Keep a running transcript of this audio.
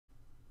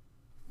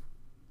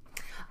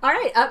All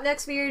right, up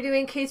next we are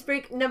doing case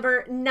break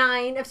number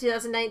 9 of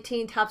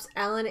 2019 Topps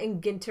Allen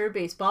and Ginter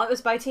Baseball. It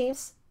was by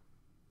teams.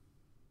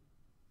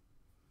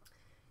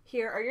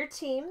 Here are your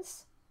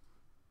teams.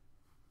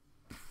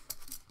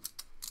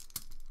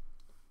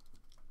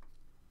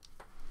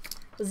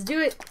 Let's do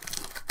it.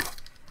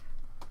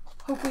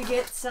 Hope we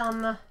get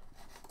some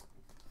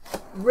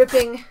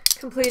ripping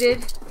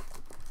completed.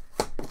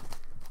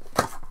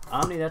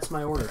 Omni, that's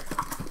my order.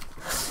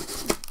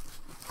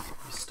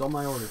 You stole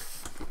my order.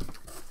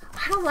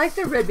 I don't like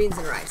the red beans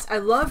and rice. I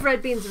love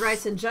red beans and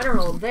rice in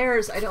general.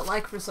 Theirs I don't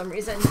like for some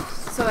reason.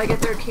 So I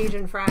get their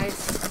Cajun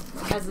fries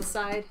as a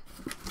side.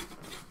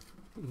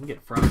 You can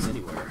get fries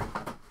anywhere.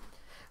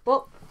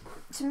 Well,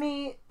 to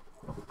me,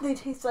 they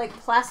taste like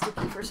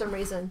plasticky for some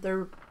reason.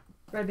 They're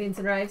red beans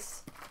and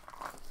rice.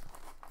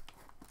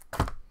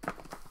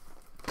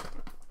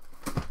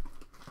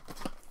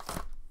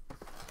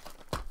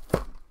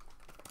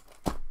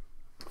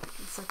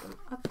 Set them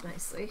up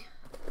nicely.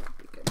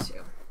 Be good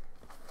too.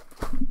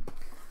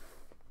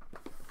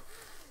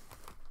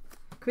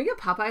 Can we get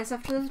Popeyes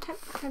after this? What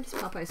time does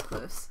Popeyes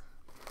close?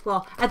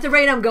 Well, at the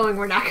rate I'm going,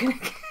 we're not gonna.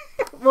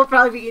 We'll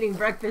probably be eating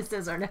breakfast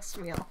as our next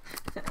meal.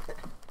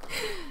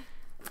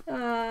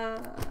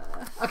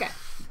 Okay.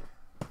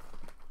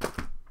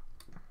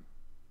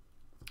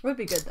 Would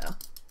be good though.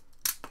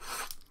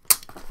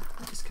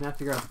 I just cannot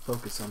figure out the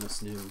focus on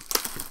this new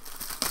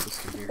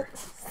system here.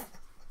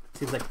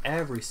 Seems like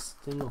every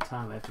single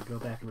time I have to go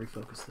back and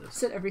refocus this.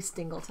 Said every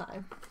single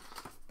time.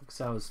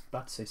 Because I was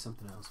about to say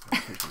something else, but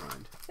I changed my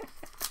mind.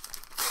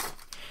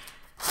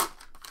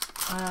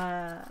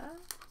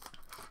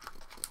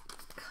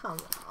 Come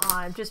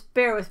on, just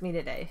bear with me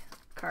today,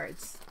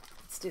 cards.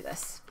 Let's do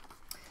this.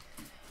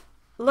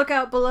 Look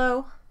out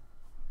below.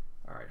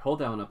 All right, hold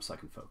that one up so I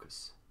can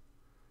focus.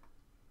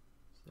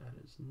 That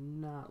is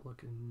not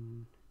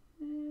looking.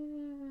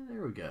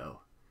 There we go.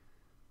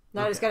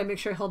 Now I just gotta make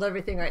sure I hold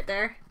everything right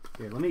there.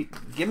 Here,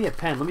 give me a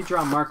pen. Let me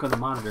draw a mark on the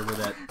monitor where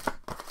that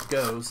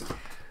goes.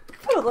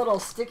 Put a little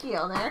sticky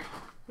on there,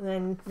 and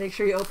then make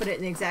sure you open it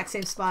in the exact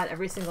same spot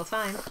every single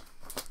time.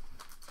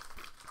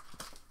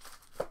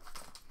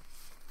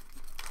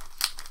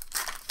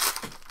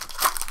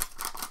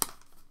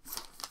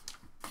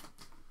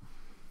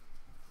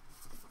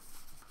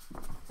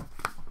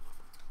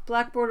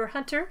 Black Border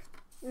Hunter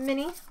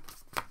Mini.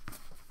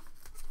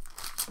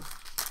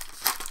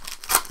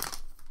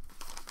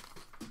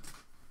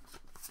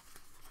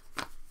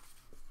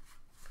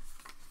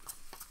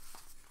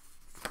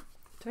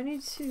 Do I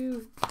need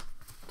to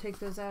take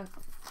those out?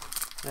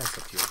 That's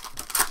up to you.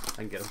 I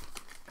can get them.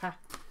 Okay.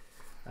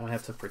 I don't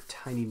have to for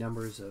tiny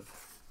numbers of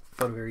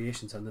photo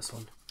variations on this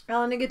one.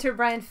 Allen and Ginter,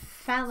 Brian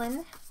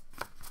Fallon.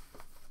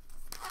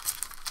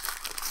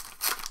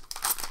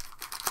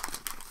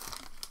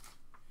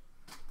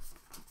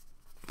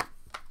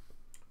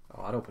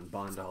 Oh, I'd open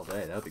Bond all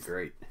day. That would be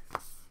great.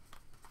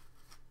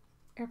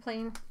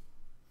 Airplane.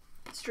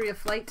 History of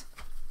Flight.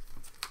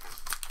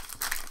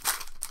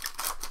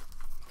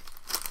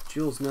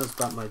 Jules knows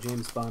about my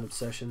James Bond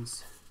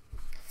obsessions.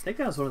 I think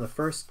that was one of the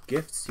first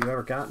gifts you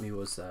ever got me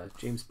was a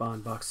James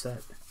Bond box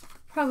set.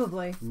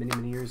 Probably.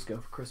 Many years ago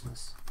for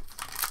Christmas.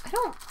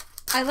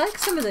 I like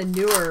some of the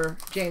newer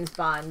James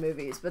Bond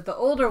movies, but the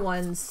older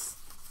ones...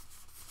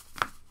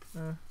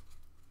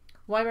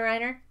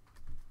 Weimaraner.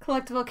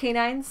 Collectible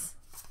Canines.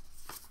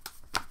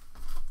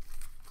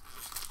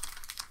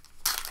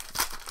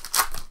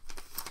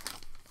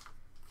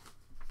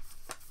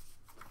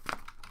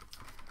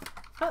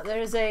 Oh,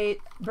 there's a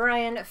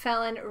Brian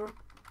Fallon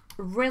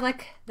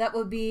relic that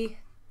will be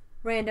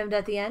randomed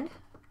at the end.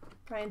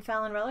 Brian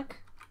Fallon relic.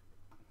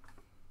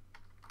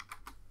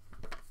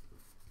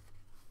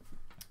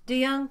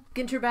 DeYoung,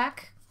 Ginter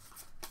back.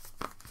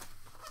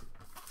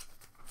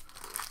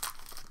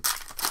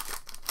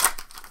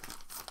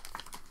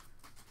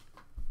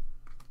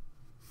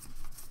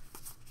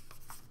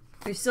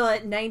 We're still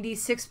at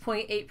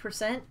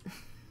 96.8%.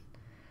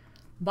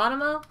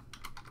 Bonomo,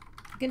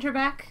 Ginter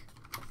back.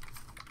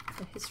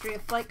 The History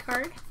of Flight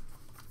card.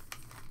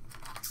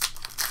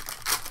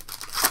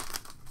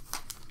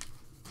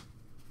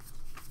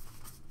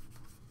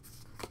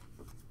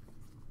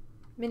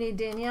 Mini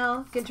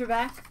Danielle, Ginter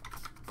back.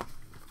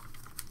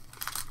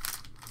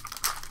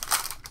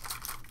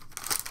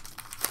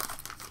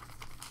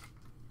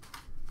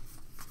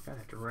 Gotta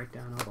have to write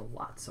down all the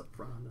lots up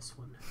front on this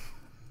one.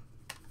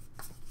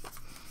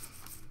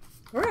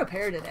 We're a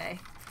pair today.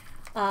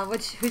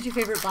 Who's your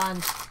favorite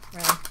Bond?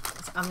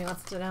 Right. Omni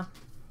wants to know.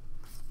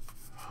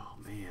 Oh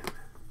man.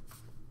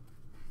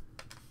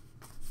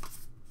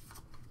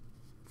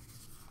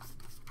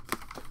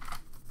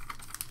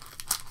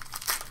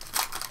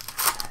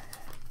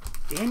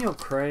 Daniel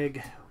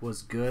Craig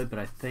was good, but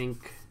I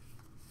think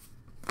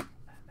the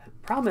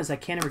problem is I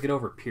can't ever get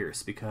over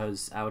Pierce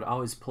because I would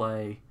always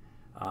play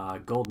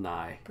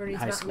GoldenEye in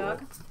high school.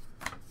 Dog.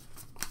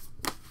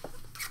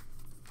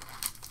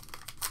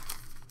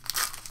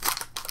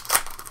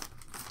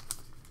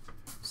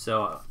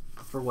 So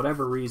for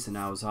whatever reason,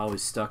 I was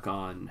always stuck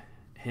on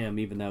him,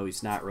 even though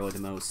he's not really the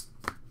most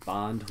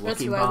Bond looking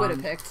That's who Bond. I would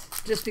have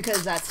picked, just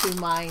because that's who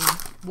mine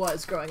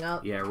was growing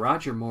up. Yeah,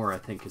 Roger Moore, I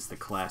think, is the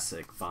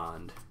classic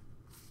Bond.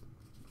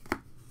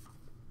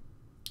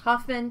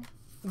 Hoffman,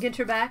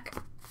 Ginter back.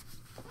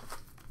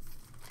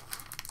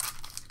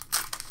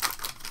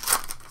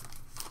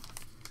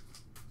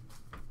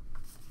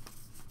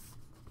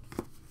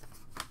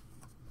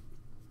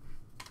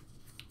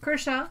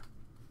 Kershaw,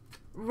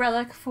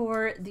 relic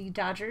for the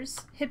Dodgers.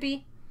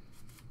 Hippie.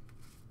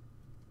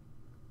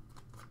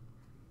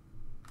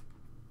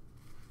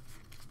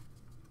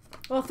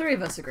 Well, three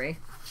of us agree.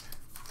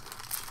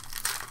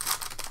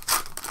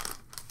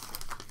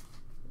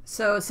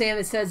 So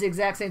Sam says the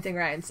exact same thing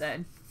Ryan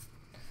said.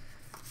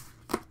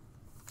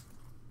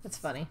 That's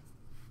funny.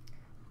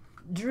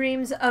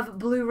 Dreams of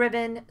Blue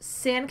Ribbon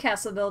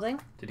Sandcastle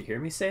Building. Did you hear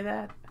me say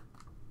that?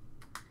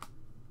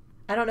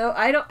 I don't know.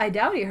 I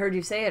doubt he heard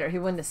you say it, or he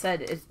wouldn't have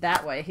said it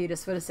that way. He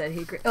just would have said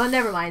he agreed. Oh,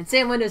 never mind.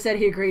 Sam wouldn't have said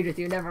he agreed with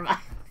you. Never mind.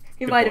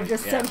 He might have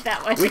just said it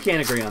that way. We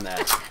can't agree on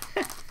that.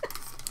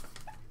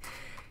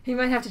 He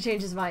might have to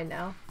change his mind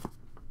now.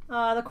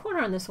 The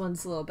corner on this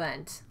one's a little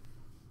bent.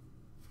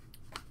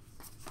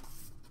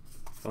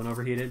 Phone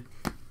overheated?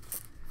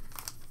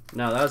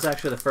 No, that was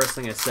actually the first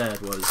thing I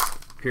said was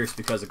Pierce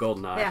because of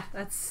GoldenEye. Yeah,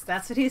 that's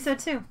what he said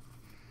too.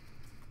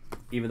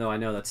 Even though I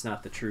know that's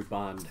not the true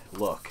Bond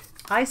look.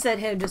 I said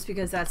him just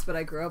because that's what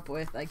I grew up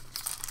with. Like,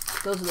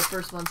 those are the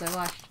first ones I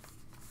watched.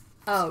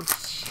 Oh,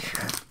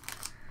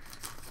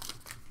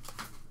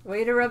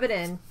 way to rub it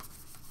in.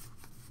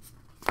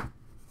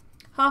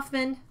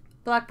 Hoffman,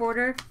 black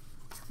border.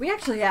 We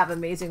actually have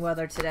amazing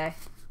weather today.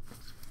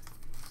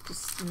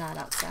 Just not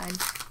outside.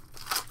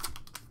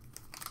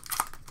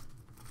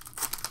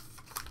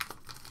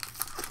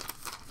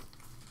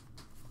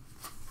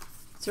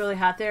 It's really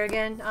hot there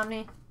again,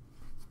 Omni.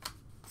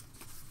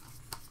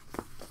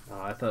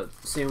 I thought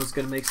Sam was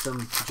going to make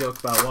some joke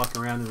about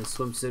walking around in a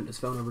swimsuit and his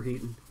phone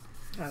overheating.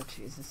 Oh,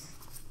 Jesus.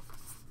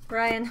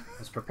 Ryan. I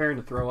was preparing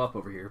to throw up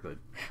over here, but...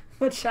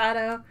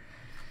 Machado.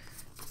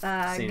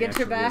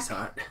 Ginter back. Is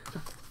hot.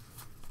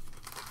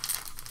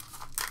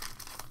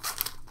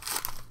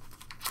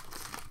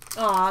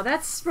 Aw,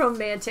 that's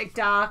romantic,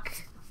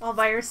 Doc. All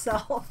by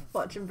yourself,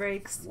 watching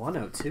breaks.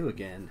 102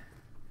 again.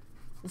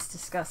 It's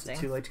disgusting. Is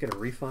it too late to get a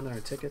refund on our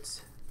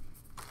tickets?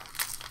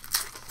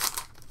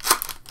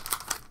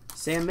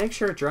 Sam, make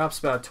sure it drops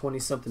about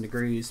 20-something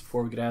degrees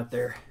before we get out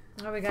there.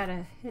 Oh, we got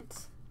a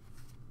hit.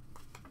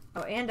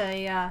 Oh, and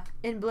a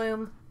In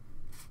Bloom.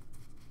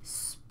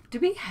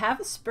 Did we have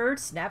a spurred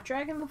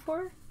Snapdragon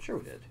before? Sure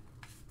we did.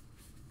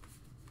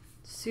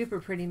 Super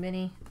pretty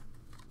mini.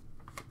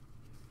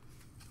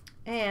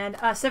 And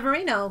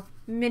Severino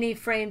mini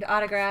framed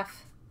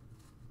autograph.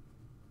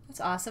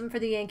 That's awesome for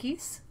the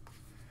Yankees.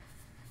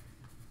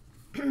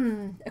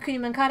 Acuna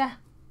Mancada.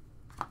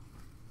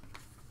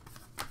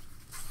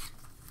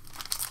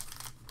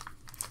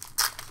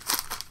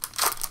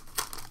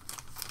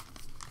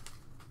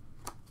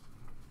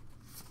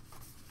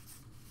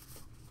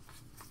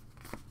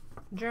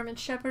 German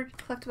Shepherd,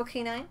 collectible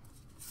canine.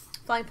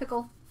 Flying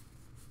Pickle.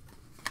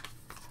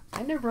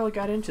 I never really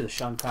got into the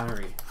Sean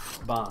Connery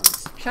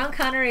Bonds. Sean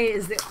Connery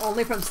is the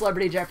only from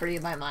Celebrity Jeopardy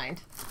in my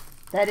mind.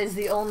 That is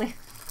the only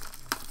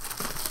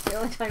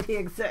time he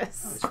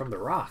exists. Oh, he's from The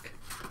Rock.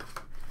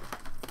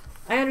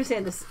 I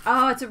understand this.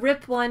 Oh, it's a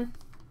ripped one.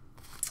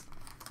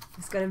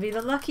 It's gonna be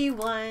the lucky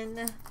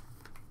one.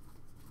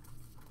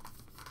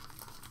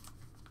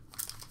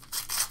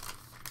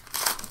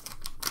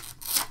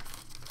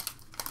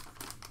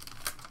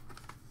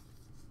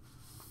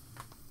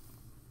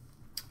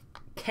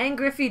 Ken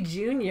Griffey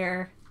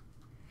Jr.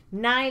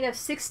 9 of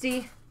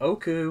 60.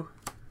 Oku.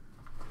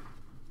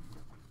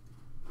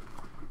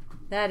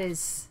 That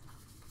is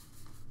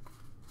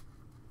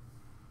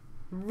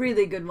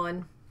really good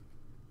one.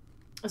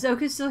 Is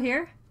Oku still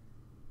here?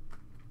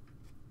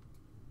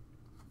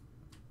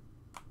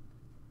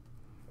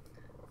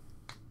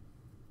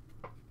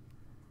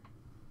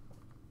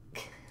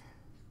 I'm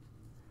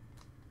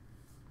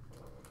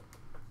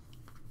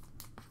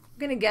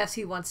gonna guess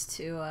he wants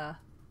to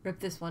rip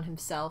this one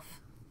himself.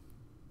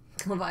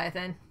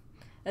 Leviathan.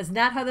 That's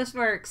not how this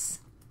works.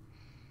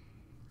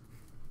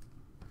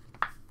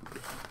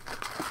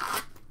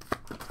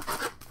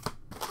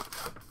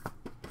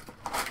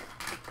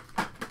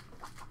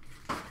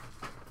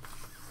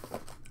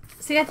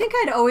 See, I think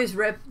I'd always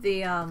rip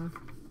the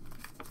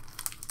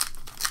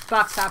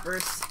box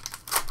toppers.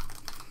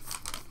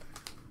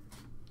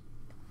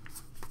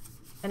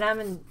 And I'm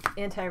an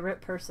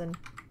anti-rip person.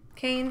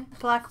 Kane,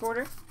 black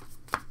border.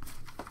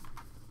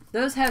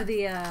 Those have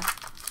the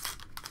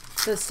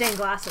stained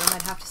glass in them.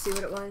 I'd have to see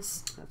what it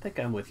was. I think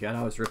I'm with you. I'd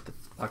always rip the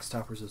box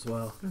toppers as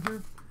well. Mm-hmm.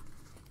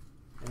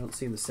 They don't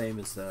seem the same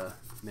as the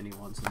mini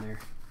ones in there.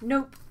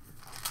 Nope.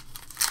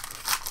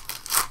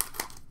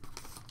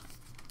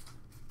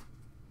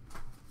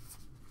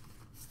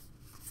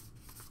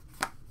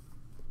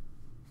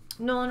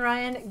 Nolan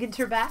Ryan,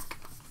 Ginter back.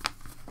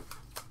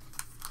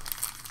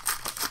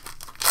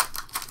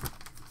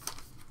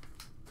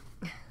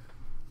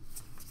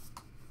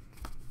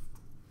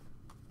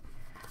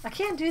 I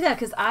can't do that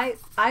because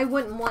I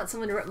wouldn't want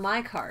someone to rip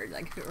my card,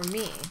 like if it were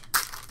me.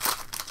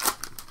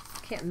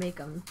 I can't make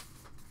them.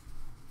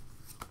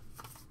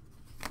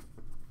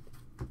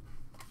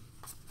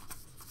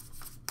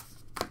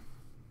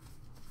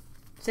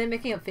 So I'm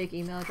making up fake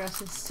email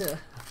addresses to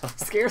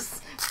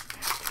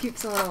keep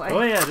someone away.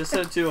 Oh yeah, just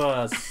send it to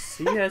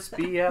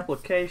CSB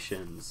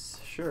applications.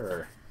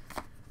 Sure.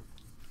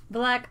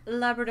 Black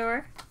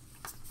Labrador.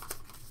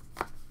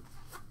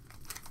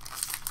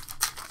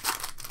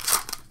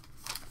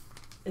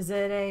 Is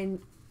it a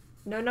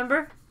no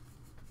number?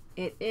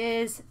 It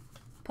is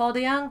Paul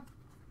DeYoung.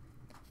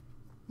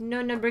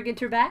 No number,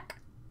 Ginter back.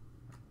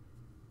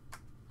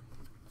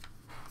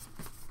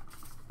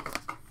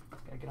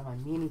 Gotta get on my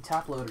mini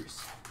top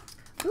loaders.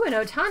 Ooh, an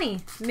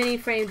Otani mini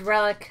framed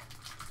relic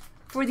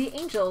for the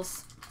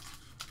Angels.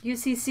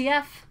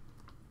 UCCF.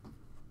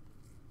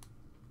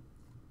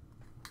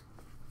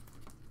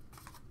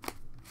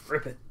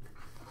 Rip it.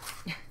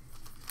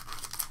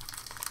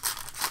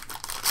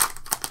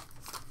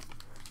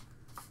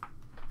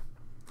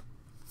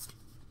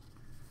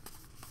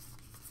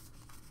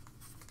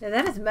 Yeah,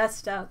 that is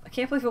messed up. I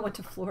can't believe it went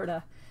to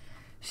Florida.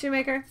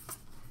 Shoemaker.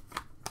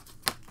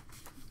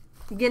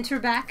 Ginter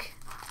back.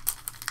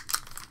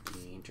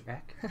 Ginter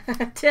back.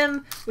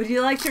 Tim, would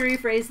you like to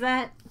rephrase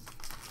that?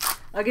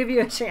 I'll give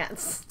you a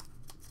chance.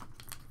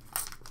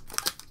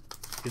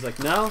 He's like,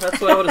 no,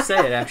 that's what I would have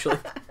said, actually.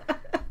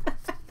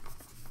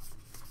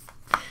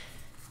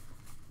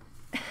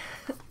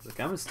 Like,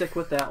 I'm going to stick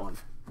with that one.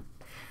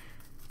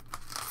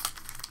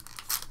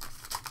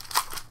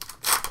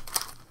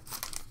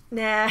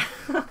 Nah.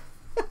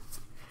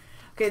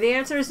 Okay, the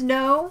answer is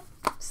no,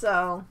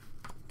 so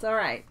it's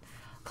alright.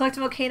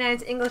 Collectible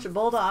Canines English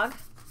Bulldog.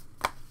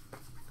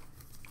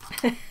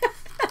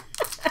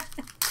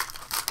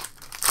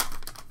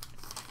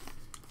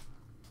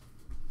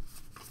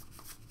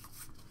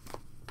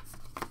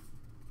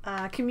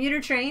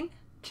 Commuter Train,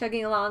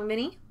 Chugging Along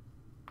Mini.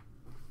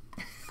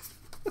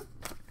 You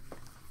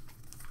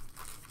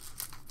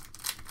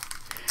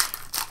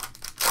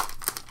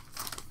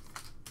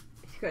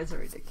guys are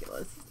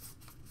ridiculous.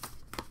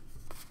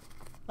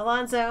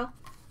 Alonzo,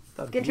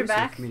 get your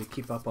back. For me to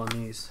keep up on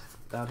these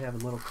without having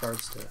little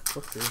cards to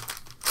look through.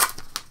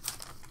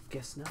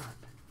 Guess not.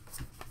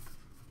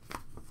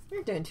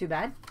 You're doing too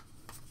bad.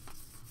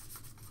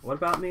 What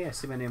about me? I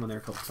see my name on there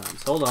a couple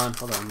times. Hold on.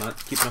 I'm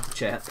not keeping up the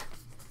chat.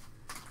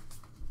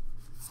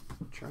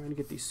 I'm trying to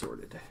get these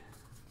sorted.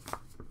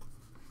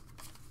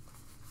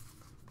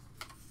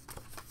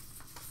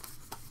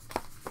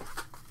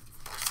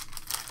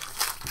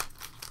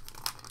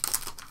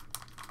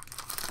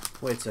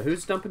 Wait, so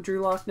who's dumping Drew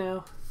Lock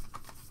now?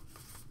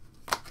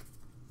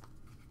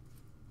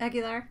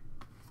 Aguilar,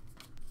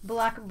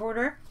 black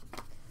border,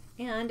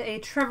 and a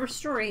Trevor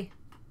Story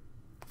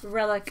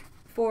relic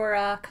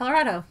for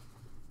Colorado.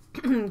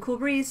 Cool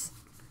breeze.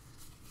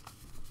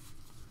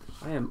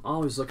 I am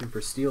always looking for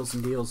steals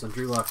and deals on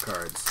Drew Lock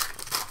cards.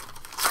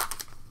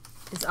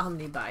 Is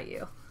Omni by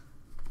you?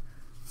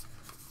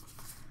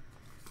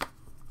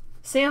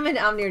 Sam and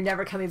Omni are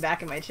never coming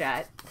back in my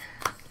chat.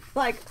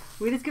 Like,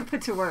 we just get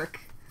put to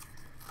work.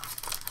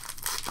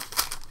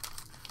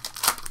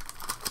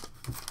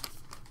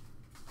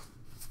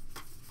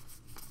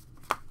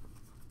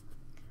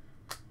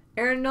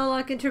 Aaron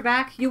Nola, Ginter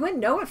back. You wouldn't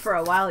know it for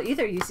a while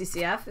either,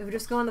 UCCF. It would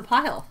just go in the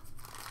pile.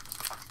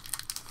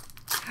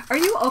 Are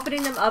you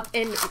opening them up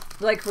in,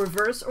 like,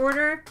 reverse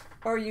order?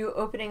 Or are you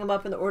opening them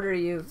up in the order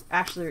you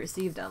actually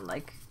received them?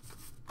 Like,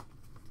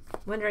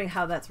 wondering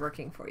how that's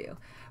working for you.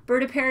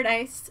 Bird of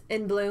Paradise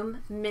in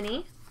Bloom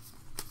Mini.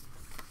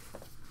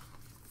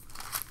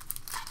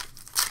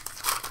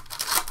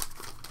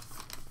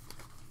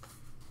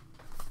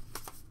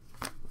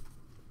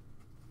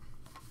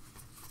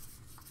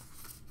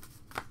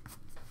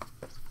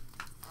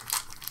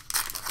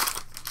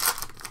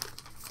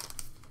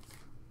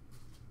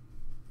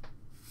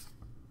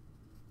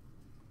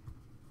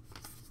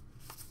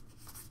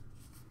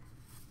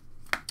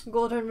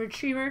 Golden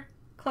Retriever,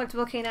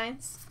 collectible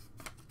canines.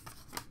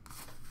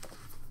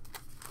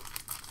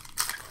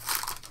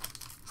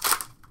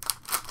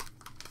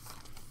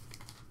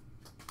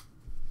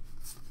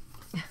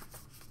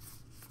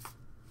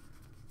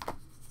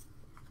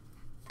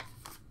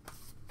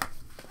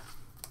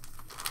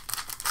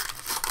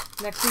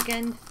 Next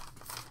weekend.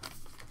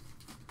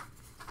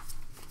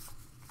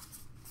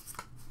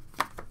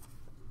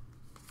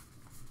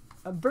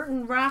 A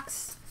Burton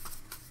Rocks,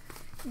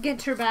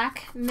 Ginter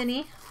back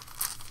mini.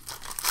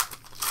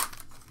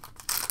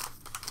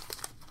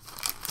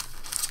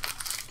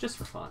 Just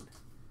for fun.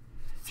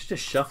 Just to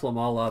shuffle them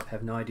all up,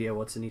 have no idea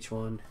what's in each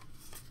one.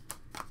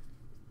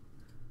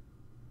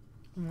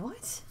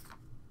 What?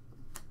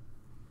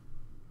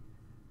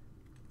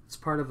 It's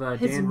part of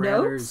His Dan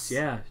notes? Rather's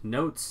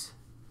notes.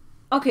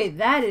 Okay,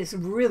 that is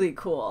really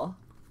cool.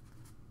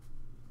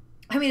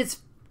 I mean, it's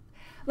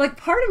like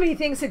part of me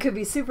thinks it could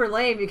be super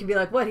lame. You could be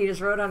like, what, he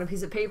just wrote on a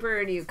piece of paper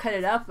and you cut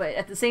it up, but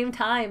at the same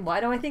time, why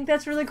do I think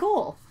that's really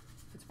cool?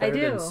 It's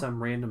better than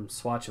some random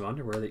swatch of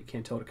underwear that you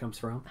can't tell what it comes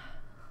from.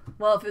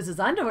 Well, if it's his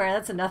underwear,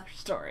 that's another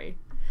story.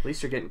 At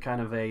least you're getting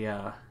kind of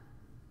a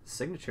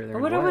signature there. I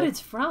wonder what it's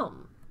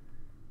from.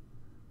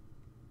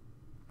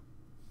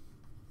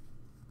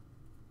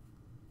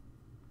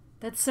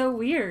 That's so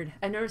weird.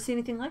 I've never seen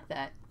anything like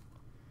that.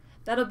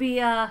 That'll be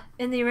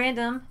in the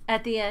random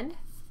at the end.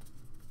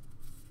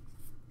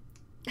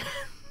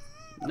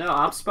 No,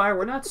 OpSpire,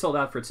 we're not sold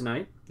out for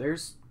tonight.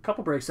 There's a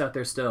couple breaks out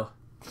there still.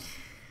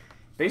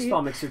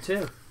 Baseball mixer,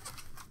 too.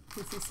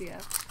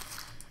 PCCF.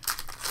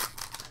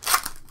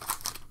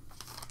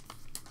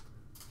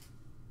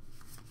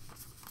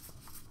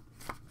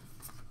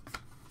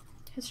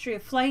 History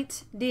of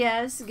Flight,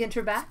 Diaz,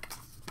 Ginter back.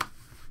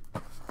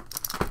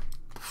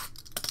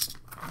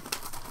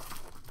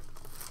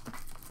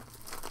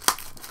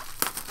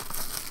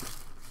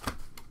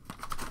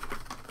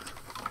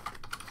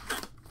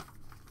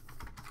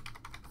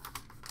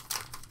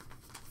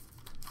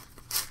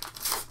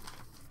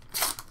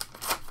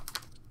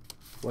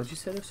 What'd you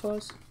say this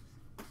was?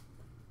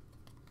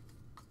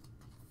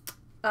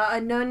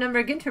 Unknown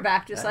number Ginter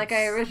back, just like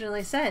I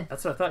originally said.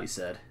 That's what I thought you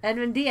said.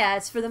 Edwin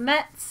Diaz for the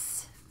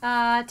Mets.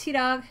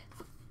 T-Dog.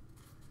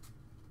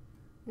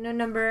 No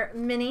number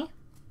Mini.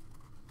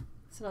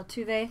 It's an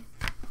Altuve.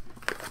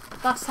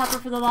 Box topper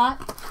for the lot.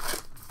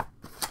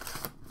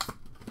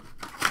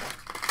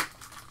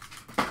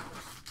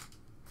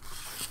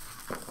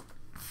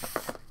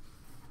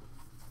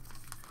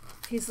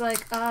 He's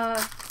like,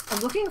 I'm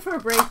looking for a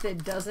break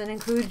that doesn't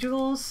include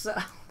jewels. So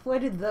where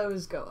did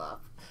those go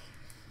up?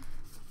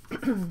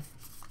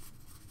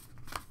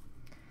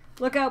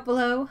 Look out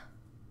below.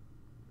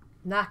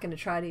 Not going to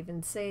try to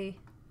even say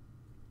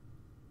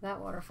that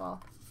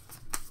waterfall.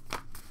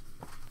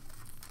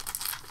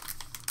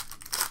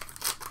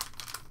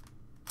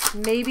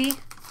 Maybe.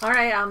 All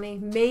right, Almi.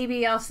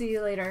 Maybe I'll see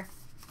you later.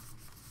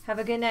 Have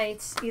a good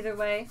night. Either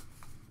way.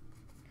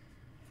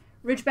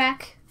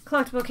 Ridgeback.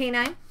 Collectible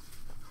K9.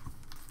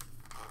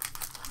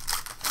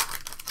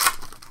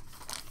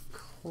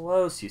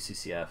 Close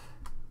UCCF.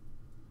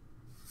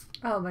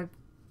 Oh, my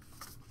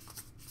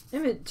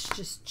image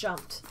just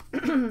jumped.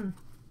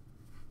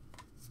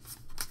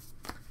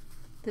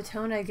 The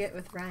tone I get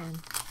with Ryan.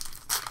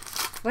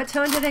 What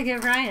tone did I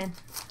give Ryan?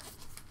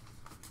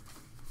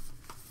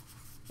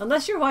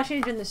 Unless you're watching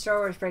it in the Star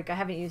Wars break, I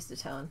haven't used the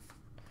tone.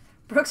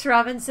 Brooks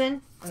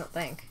Robinson? I don't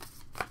think.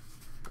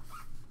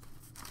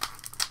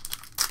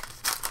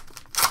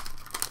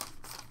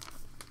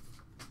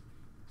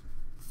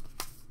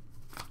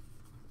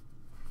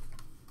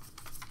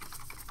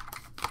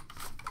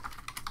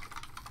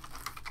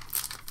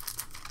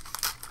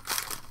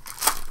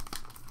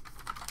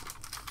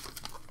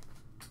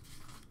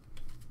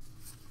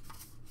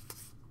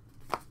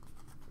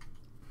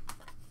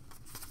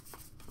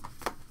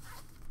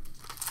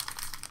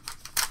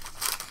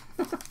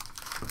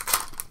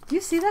 Do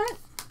you see that?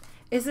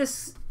 Is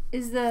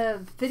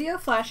the video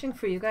flashing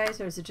for you guys,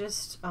 or is it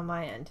just on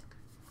my end?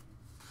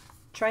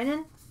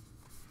 Trinan,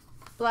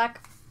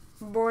 black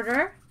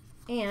border,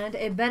 and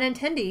a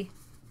Benintendi.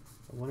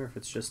 I wonder if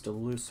it's just a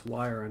loose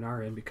wire on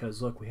our end because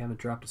look, we haven't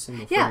dropped a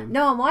single Yeah, frame.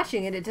 no, I'm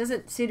watching it. It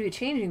doesn't seem to be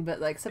changing, but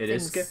like something's... It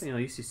is skipping. You know,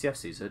 UCCF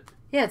sees it.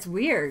 Yeah, it's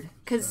weird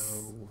because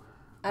So,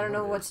 I don't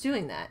know what's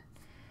doing that.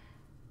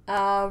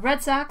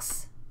 Red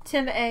Sox,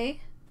 Tim A.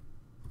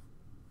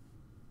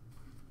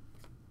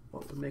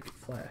 What would make it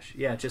flash?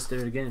 Yeah, it just did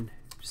it again.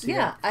 See Yeah,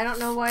 that? I don't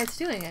know why it's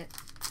doing it.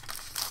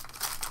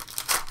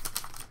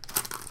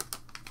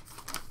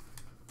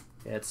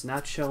 Yeah, it's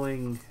not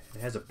showing. It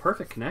has a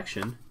perfect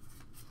connection.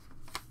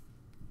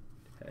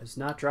 It has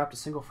not dropped a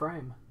single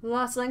frame.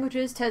 Lost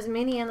languages,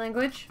 Tasmanian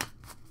language.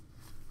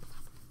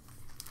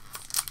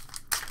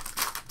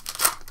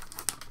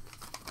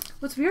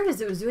 What's weird is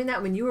it was doing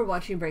that when you were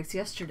watching breaks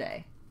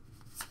yesterday.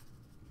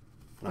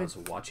 When I was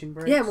watching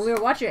breaks? Yeah, when we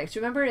were watching it. Do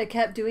you remember it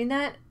kept doing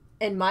that?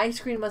 And my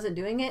screen wasn't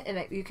doing it, and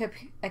I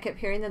kept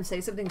hearing them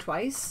say something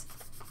twice.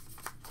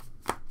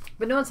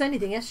 But no one said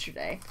anything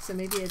yesterday, so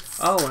maybe it's...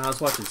 Oh, when I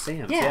was watching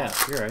Sam's. Yeah,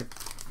 you're right.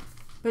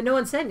 But no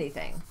one said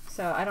anything,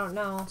 so I don't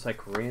know. It's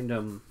like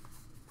random...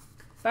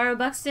 Byron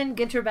Buxton,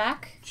 Ginter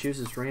back.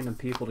 Chooses random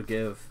people to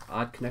give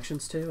odd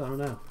connections to? I don't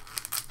know.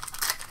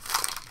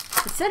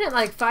 It said it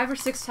like 5 or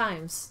 6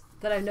 times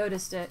that I've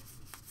noticed it.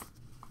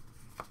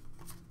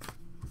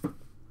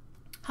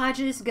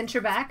 Hodges,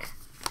 Ginter back.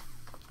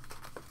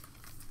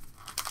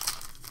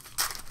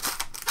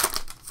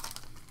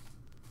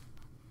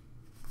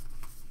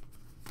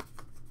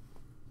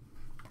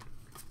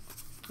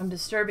 I'm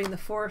disturbing the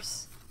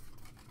force.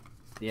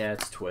 Yeah,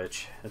 it's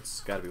Twitch. That's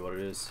got to be what it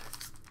is.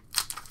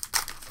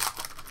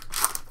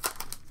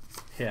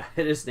 Yeah,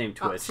 it is named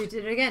Twitch. Oh, she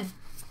did it again.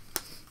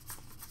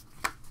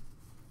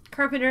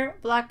 Carpenter,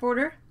 black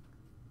border.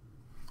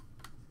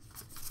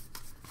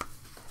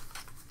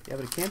 Yeah,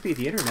 but it can't be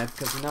the internet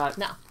because we're not...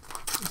 No.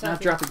 It's not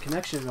dropping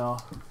connection at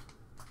all.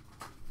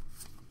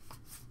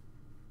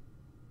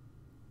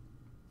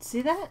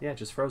 See that? Yeah, it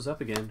just froze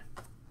up again.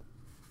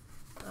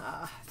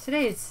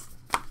 Today it's...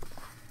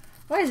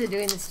 Why is it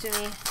doing this to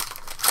me?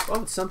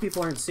 Well, some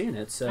people aren't seeing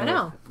it, so I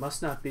know. it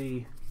must not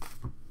be...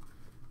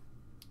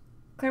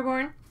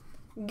 Claiborne,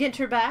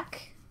 Ginter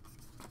back.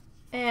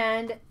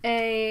 And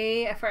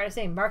I forgot to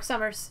say, Mark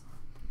Summers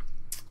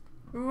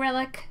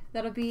relic.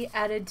 That'll be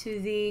added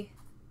to the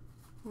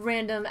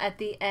random at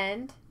the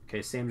end.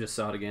 Okay, Sam just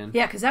saw it again.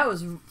 Yeah, because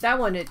that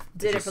one it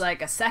did it for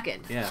like a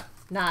second. Yeah.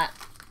 Not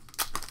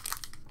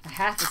a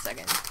half a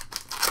second.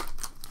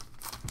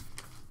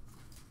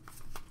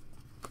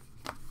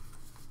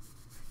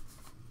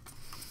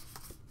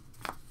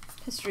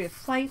 History of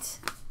Flight.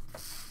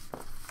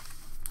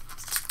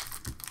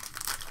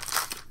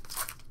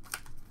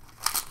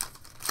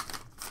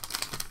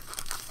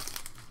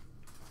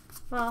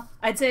 Well,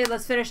 I'd say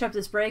let's finish up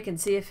this break and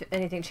see if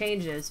anything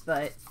changes,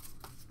 but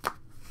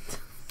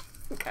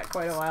we've got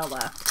quite a while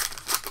left.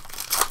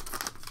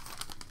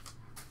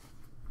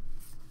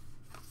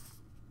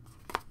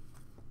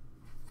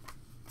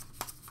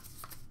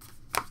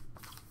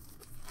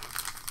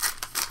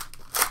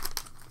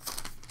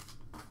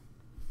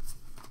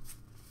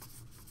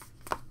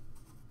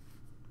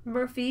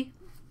 Murphy,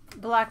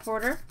 black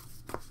border.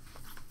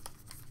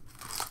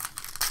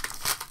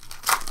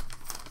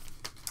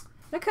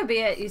 That could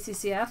be at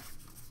UCCF.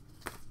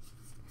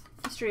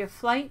 History of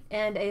Flight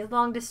and a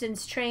long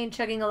distance train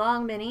chugging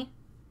along mini.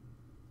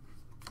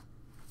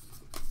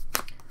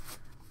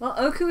 Well,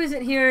 Oku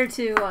isn't here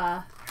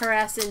to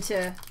harass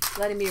into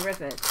letting me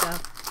rip it, so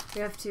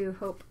we have to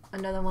hope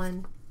another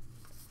one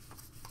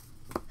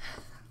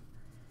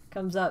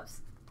comes up.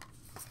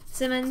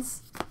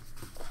 Simmons,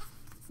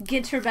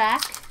 Ginter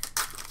back.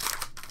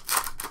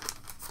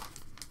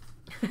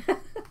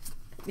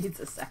 Needs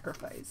a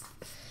sacrifice.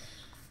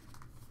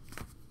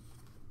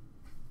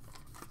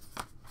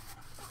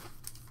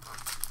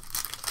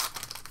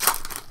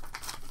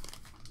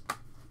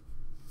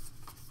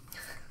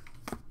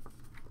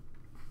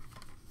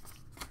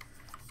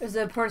 There's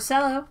a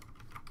Porcello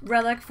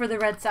relic for the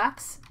Red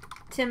Sox.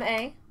 Tim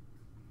A.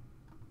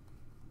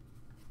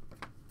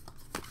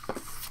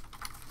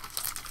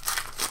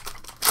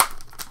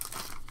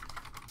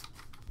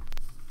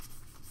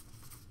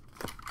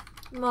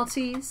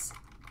 Maltese.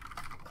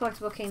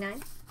 Collectible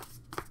K9.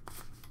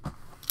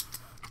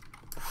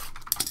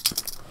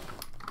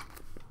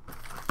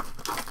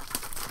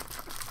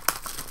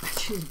 I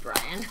choose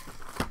Brian.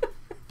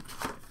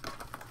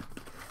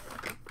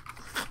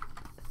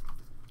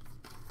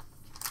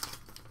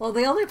 Well,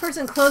 the only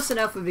person close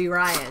enough would be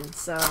Ryan,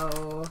 so...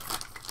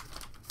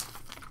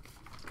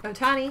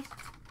 Otani.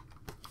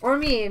 Or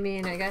me, I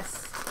mean, I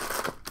guess.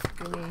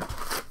 Me.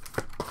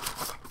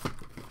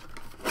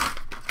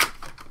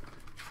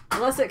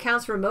 Unless it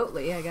counts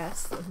remotely, I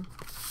guess.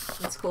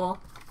 That's cool.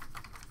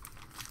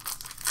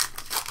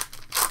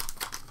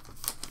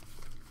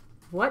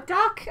 What,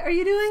 Doc, are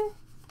you doing?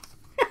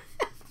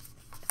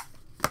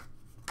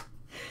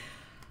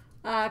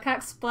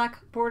 Cox black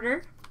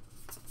border.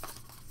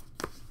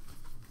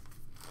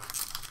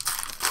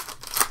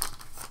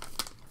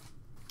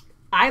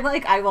 I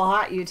like I Will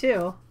Haunt You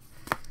too.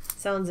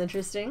 Sounds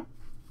interesting.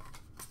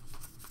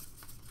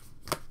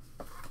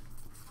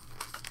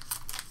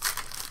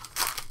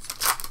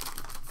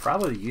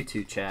 Probably the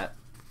YouTube chat.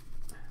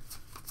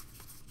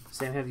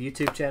 Sam, have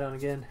YouTube chat on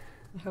again?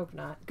 I hope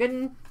not.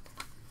 Gooden.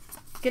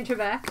 Ginter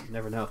back.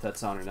 Never know if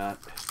that's on or not.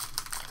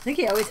 I think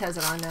he always has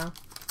it on now.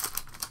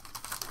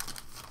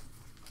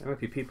 There might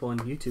be people on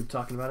YouTube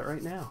talking about it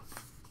right now.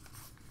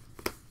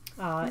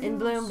 In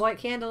Bloom, white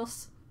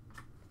candles.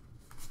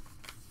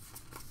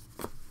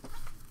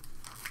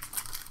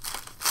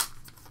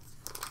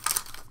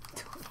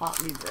 Don't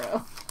haunt me,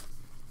 bro.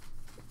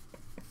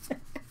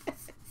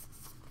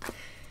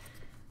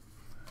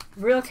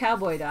 Real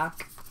cowboy,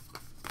 Doc.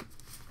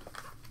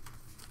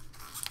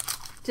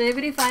 Did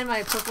anybody find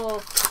my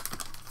purple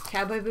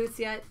cowboy boots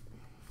yet?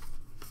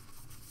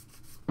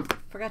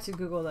 Forgot to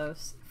Google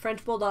those.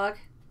 French Bulldog.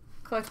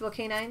 Collectible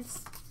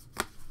canines.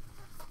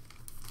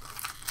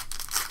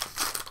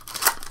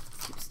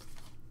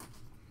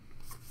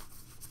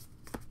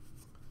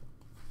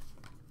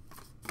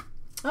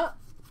 Oh.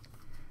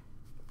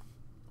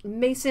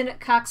 Mason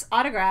Cox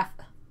autograph.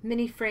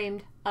 Mini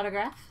framed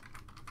autograph.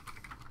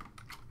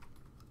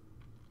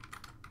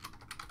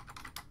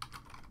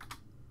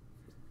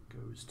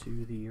 Goes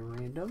to the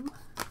random.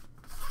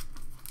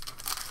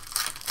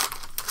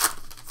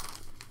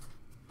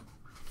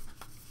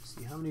 Let's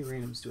see, how many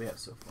randoms do we have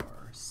so far?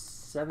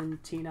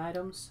 17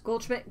 items.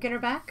 Goldschmidt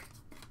Ginter back.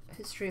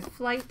 History of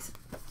Flight.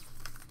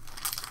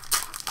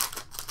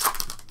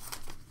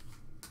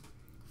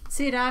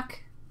 See you, Doc.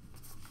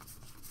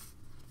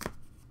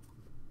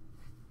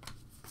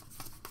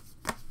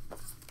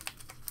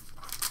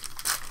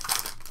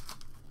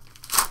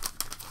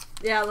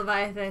 Yeah,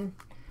 Leviathan.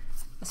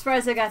 I'm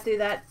surprised I got through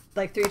that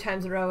like 3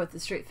 times in a row with the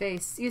straight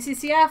face.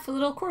 UCCF, a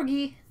little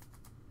corgi.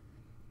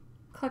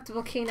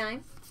 Collectible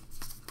K9.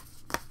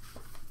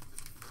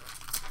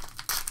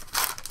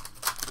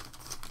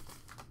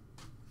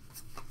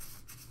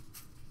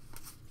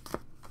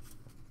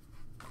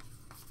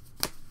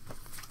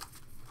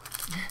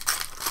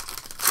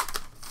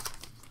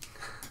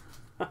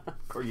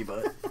 Corgi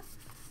butt.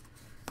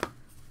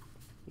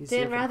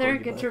 Dan Rather,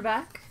 Ginter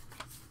back.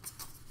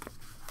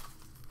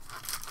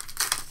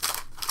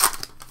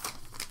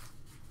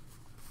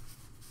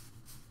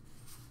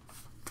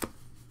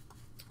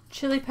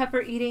 Chili Pepper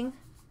Eating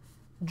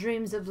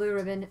Dreams of Blue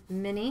Ribbon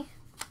Mini.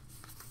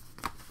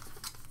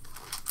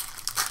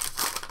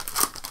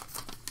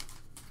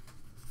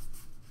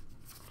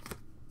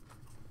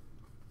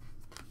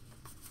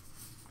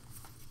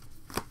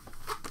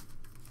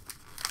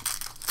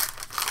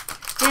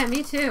 Yeah,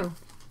 me too.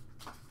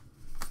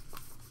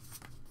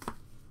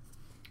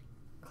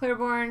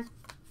 Claiborne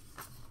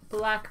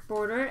black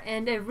border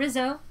and a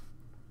Rizzo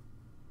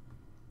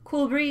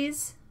Cool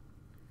Breeze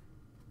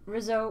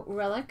Rizzo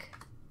Relic.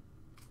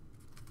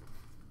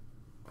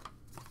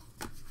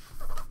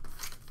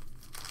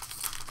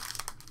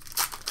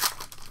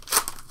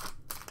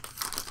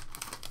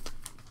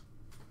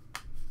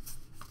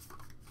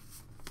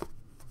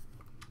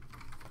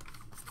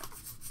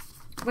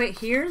 Wait,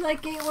 here,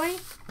 like Gateway?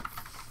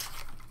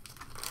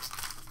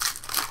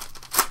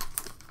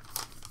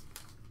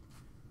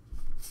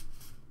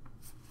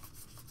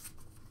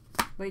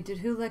 Wait, did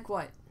who like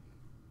what?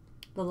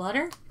 The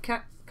letter?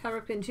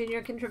 Carrigan Jr.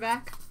 Ginter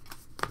back?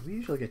 We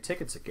usually get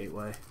tickets at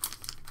Gateway.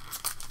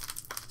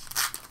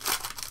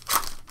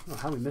 Oh,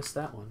 how we missed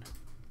that one.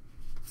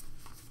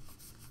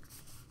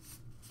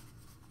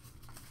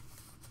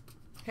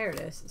 Here it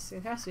is.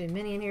 It has to be a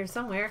mini in here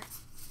somewhere.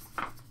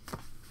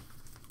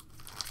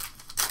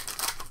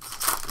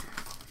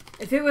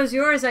 If it was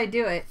yours, I'd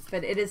do it,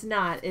 but it is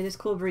not. It is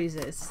Cool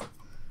Breezes.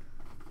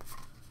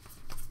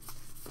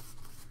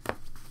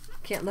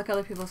 Can't look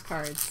other people's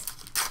cards.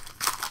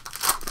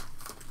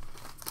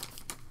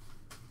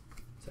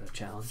 Is that a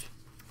challenge?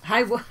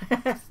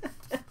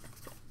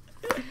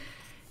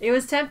 It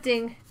was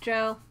tempting,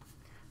 Joe.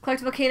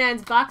 Collectible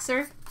Canines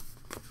Boxer.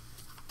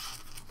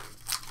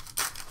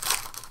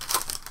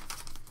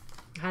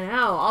 I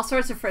know, all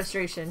sorts of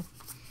frustration.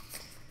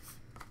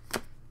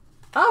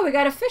 Oh, we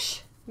got a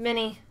fish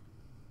mini.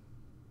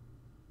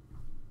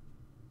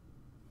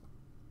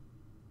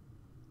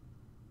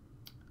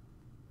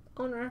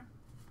 Owner.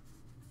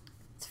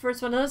 It's the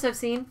first one of those I've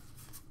seen.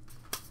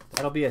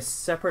 That'll be a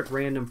separate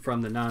random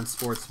from the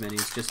non-sports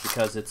minis just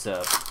because it's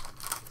a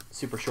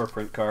super short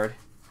print card.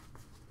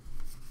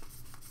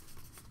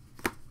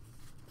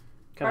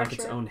 Kind of like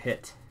its own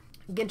hit.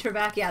 Ginter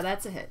back, yeah,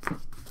 that's a hit.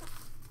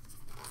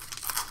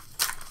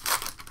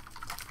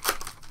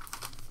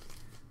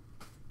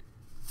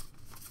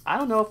 I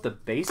don't know if the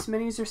base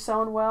minis are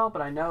selling well,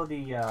 but I know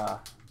the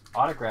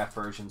autograph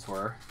versions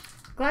were.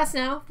 Glass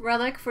now,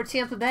 Relic for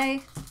Tampa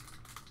Bay.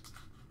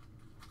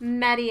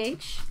 Matty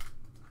H.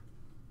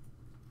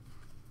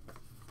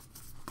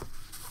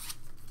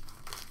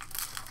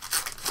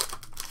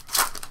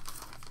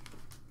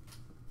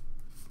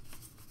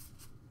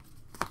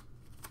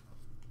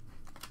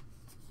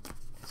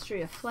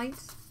 History of Flight.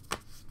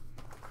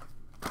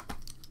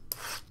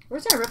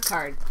 Where's our rip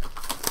card?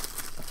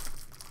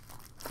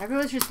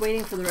 Everyone's just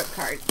waiting for the rip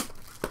card.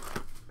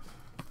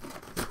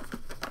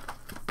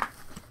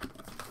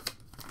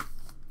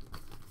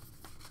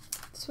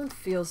 This one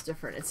feels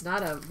different. It's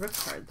not a rip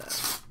card, though.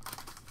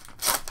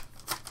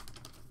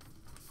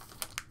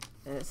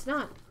 And it's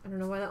not. I don't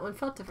know why that one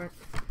felt different.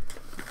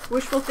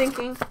 Wishful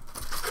thinking.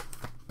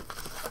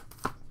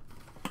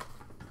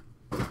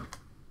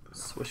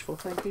 Wishful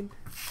thinking?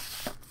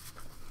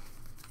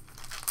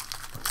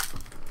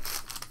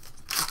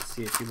 Let's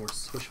see a few more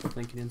wishful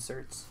thinking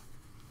inserts.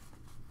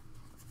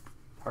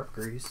 Harp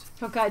Grease.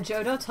 Oh god,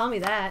 Joe, don't tell me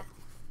that.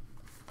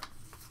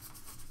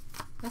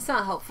 That's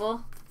not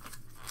helpful.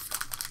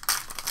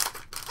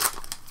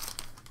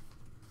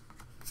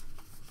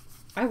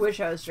 I wish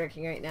I was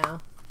drinking right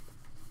now.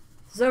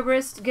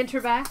 Zobrist,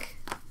 Ginter back.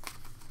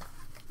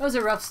 That was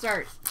a rough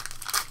start.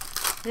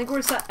 I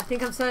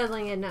think I'm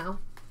settling in now.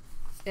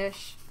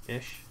 Ish.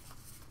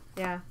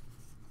 Yeah.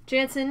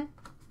 Jansen.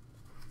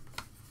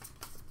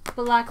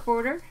 Black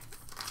border.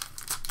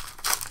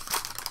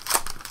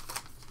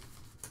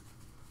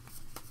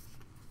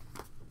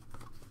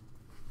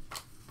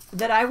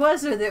 That I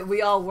was, or that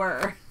we all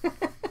were?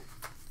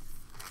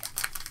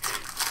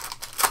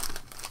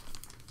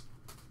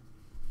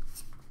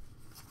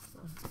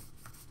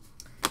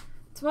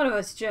 It's one of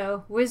us,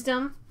 Joe.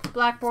 Wisdom,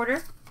 black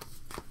border.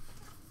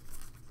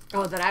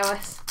 Oh, that I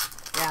was?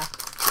 Yeah.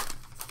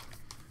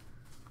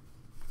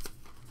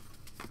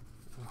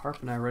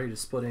 Harp and I are ready to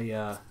split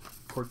a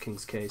Court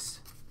Kings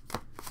case.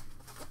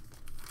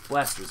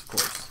 Blasters, of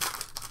course.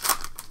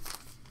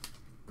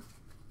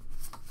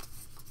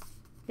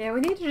 Yeah, we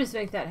need to just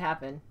make that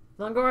happen.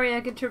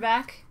 Longoria, Ginter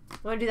back.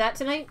 Want to do that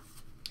tonight?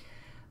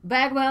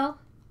 Bagwell.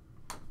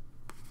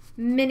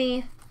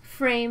 Mini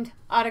framed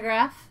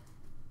autograph.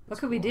 What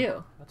could we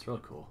do? That's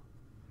really cool.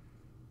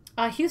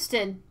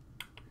 Houston.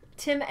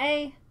 Tim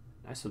A.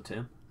 Nice one,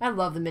 Tim. I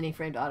love the mini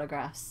framed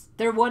autographs.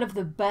 They're one of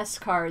the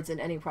best cards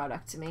in any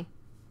product to me.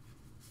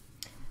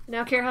 I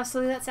don't care how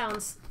silly that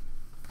sounds.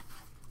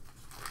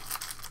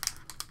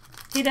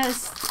 He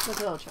does look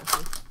a little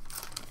chunky.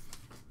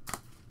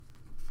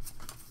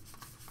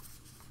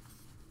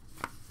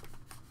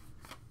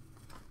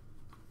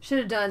 Should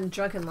have done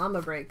drunken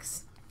llama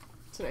breaks.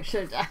 That's what I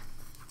should have done.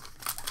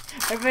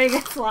 Everybody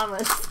gets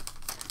llamas.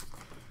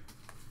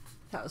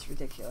 That was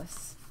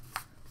ridiculous.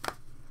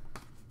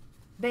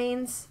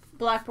 Bane's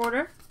black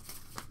border.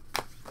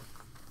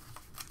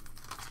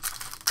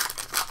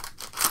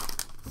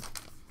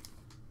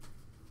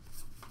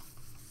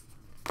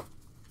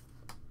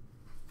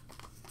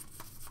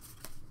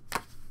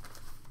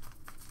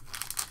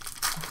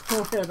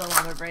 Where are the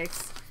llama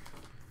breaks?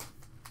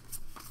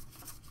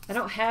 I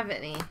don't have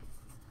any.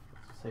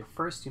 Say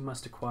first you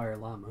must acquire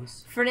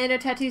llamas. Fernando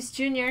Tatis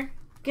Jr.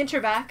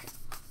 Ginter back.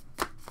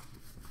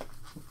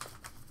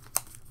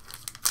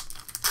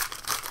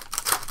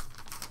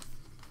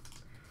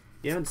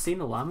 You haven't seen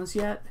the llamas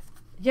yet?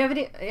 You have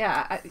any?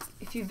 Yeah,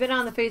 if you've been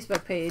on the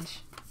Facebook page,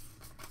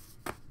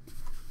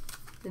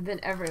 they've been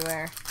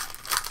everywhere.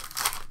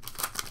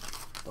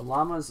 The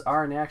llamas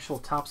are an actual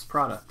Topps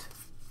product.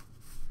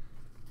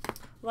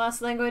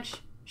 Lost language,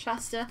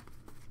 Shasta.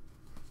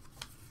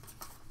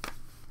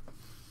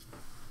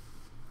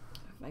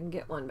 If I can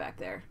get one back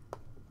there.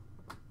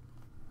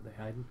 Are they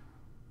hiding?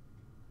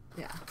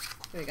 Yeah,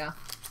 there you go.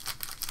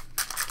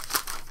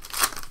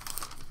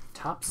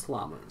 Topps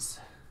llamas.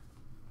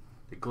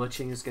 The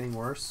glitching is getting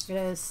worse. It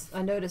is.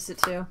 I noticed it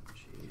too.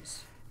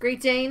 Jeez.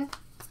 Great Dane.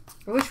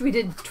 I wish we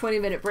did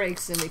 20-minute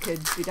breaks and we could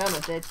be done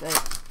with it,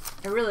 but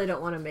I really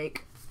don't want to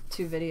make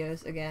 2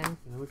 videos again.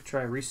 Yeah, we could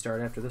try a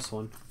restart after this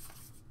one.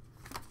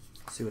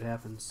 See what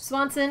happens.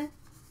 Swanson,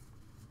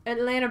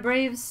 Atlanta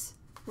Braves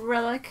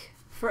relic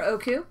for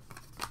Oku.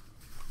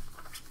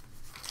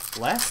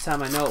 Last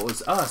time I know it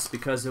was us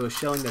because it was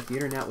showing that the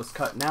internet was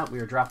cutting out. We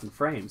were dropping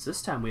frames.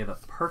 This time we have a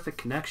perfect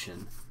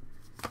connection.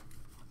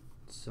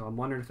 So I'm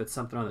wondering if it's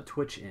something on the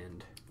Twitch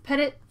end.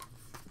 Pettit,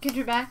 get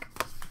your back.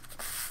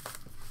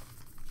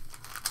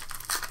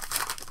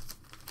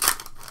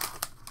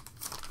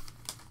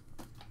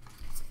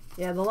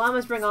 Yeah, the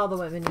llamas bring all the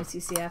women in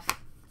CCF.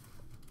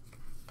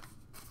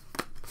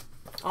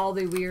 All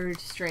the weird,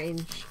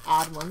 strange,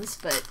 odd ones,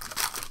 but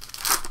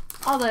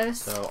all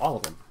those. So all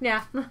of them.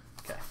 Yeah.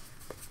 Okay.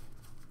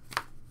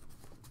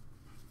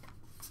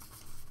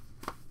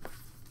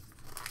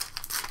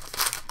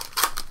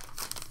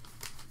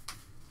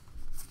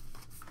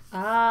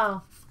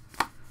 Oh.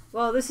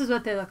 Well, this is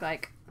what they look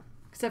like.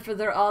 Except for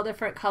they're all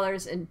different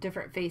colors and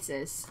different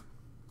faces.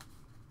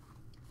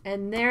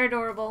 And they're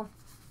adorable.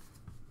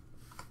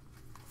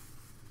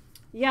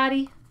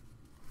 Yachty.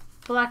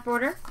 Black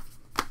border.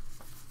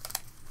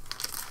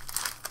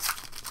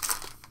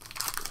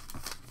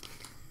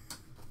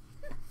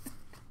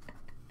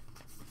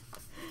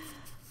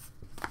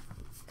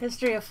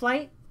 History of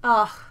Flight.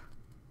 Oh.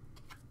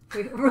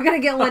 We're going to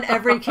get one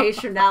every case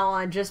from now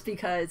on just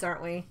because,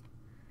 aren't we?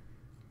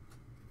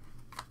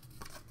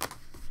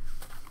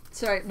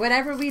 Sorry,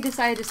 whenever we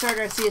decide to start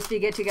our CSB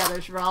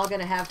get-togethers, we're all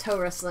going to have toe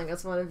wrestling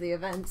as one of the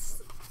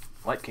events.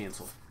 Flight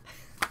cancel.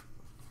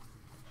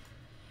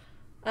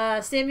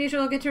 Sam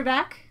Usual, get your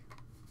back.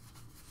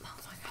 Oh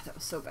my god, that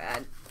was so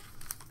bad.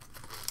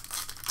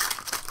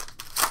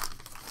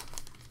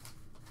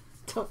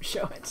 Don't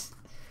show it.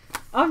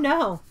 Oh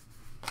no.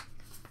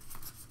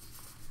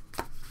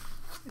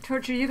 I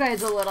torture you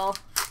guys a little.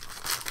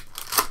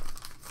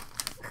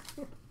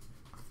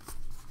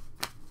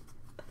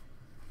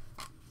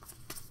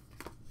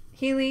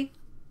 Healy.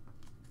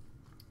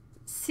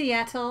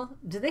 Seattle.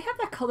 Do they have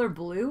that color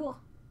blue?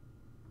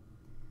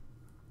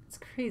 It's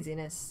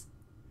craziness.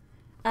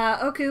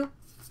 Oku.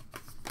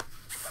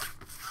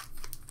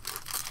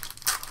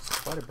 It's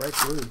quite a bright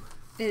blue.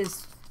 It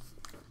is.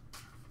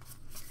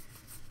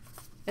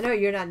 I know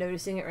you're not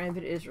noticing it, Ryan,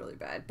 but it is really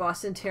bad.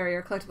 Boston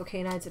Terrier, collectible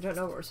canines. I don't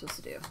know what we're supposed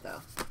to do,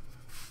 though.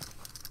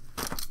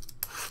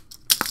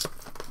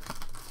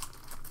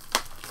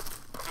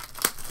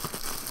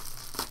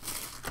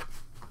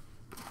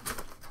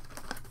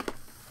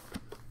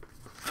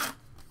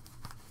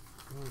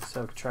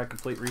 So try a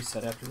complete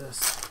reset after this.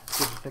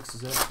 See if it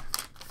fixes it.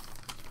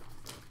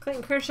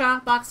 Clayton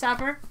Kershaw, box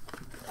topper.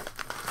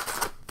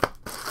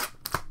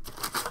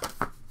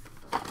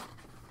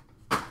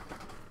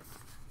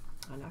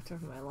 I knocked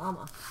over my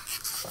llama.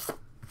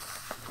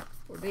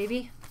 Poor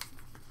baby.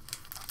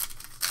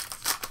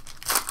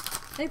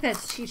 I think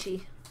that's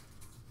Chi-Chi.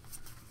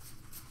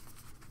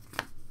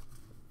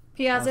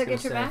 Piazza,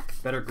 get your back.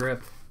 Better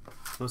grip,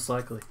 most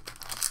likely.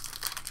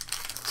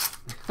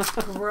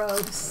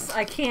 Gross.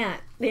 I can't.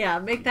 Yeah,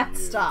 make that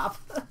stop.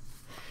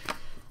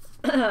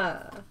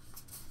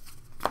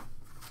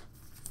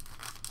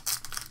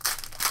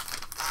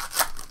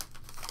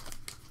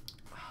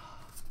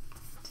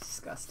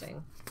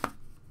 Disgusting.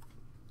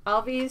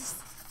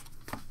 Albies.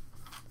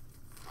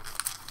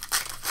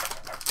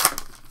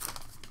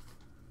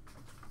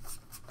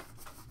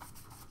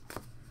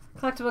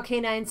 Collectible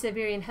canine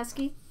Siberian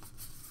Husky.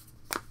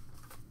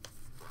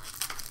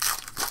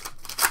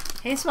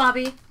 Hey,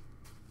 Swabby.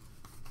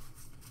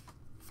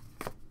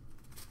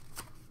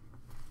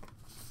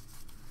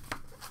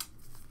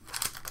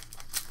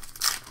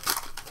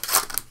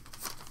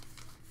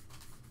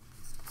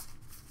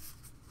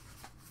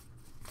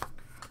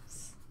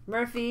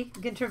 Murphy,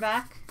 Ginter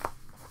back.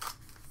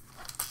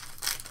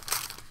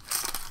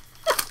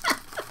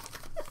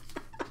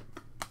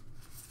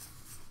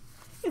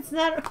 It's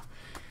not.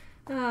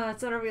 Oh,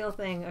 it's not a real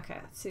thing. Okay,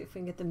 let's see if we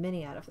can get the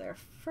mini out of there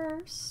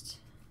first.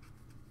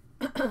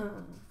 I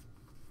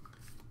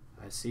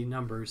see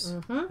numbers.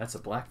 That's a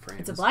black frame.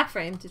 It's a black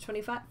frame to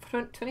 25?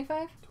 25?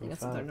 I think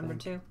that's their number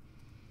 2.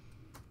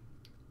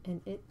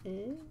 And it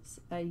is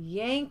a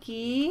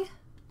Yankee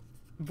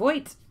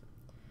Voit.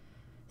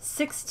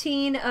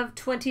 16 of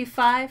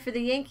 25 for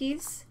the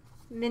Yankees.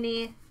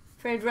 Mini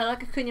framed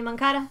relic Acuna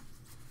Moncada.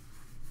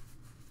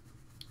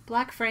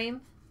 Black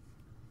frame.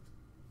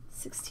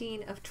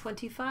 16 of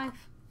 25.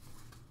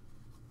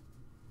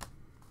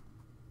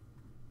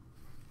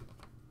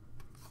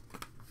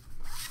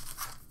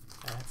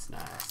 That's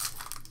nice.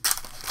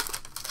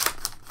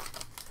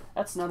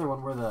 That's another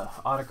one where the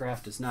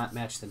autograph does not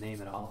match the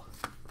name at all.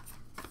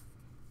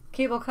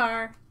 Cable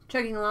car.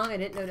 Chugging along. I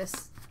didn't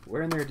notice.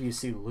 Where in there do you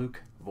see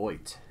Luke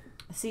Voit?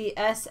 I see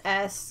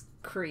SS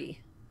Cree.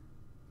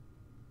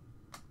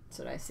 That's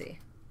what I see.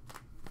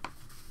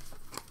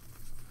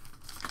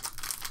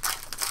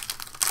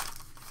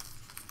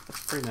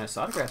 That's pretty nice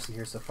autographs in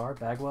here so far.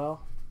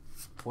 Bagwell,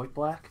 Voit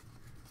Black.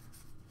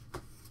 Oh,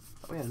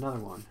 we had another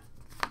one.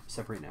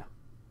 Sabrina.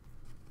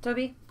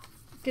 Toby,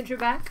 Ginter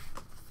back.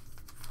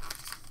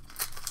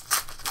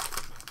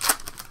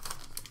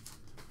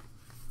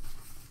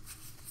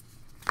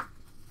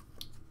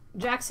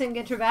 Jackson,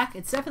 Ginter back.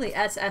 It's definitely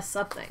SS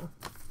something.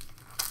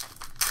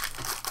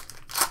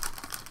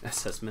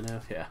 SS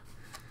Minnow, yeah.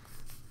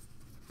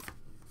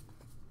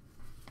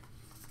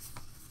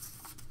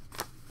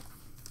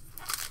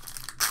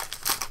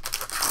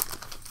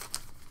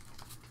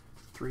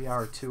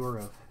 Three-hour tour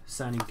of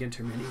signing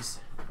Ginter minis.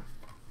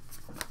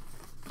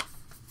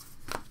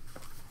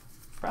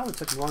 Probably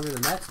took longer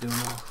than that to do them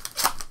all.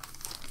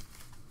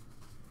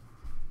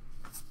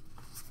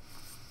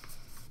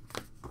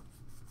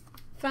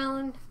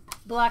 Fallon,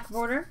 black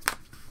border.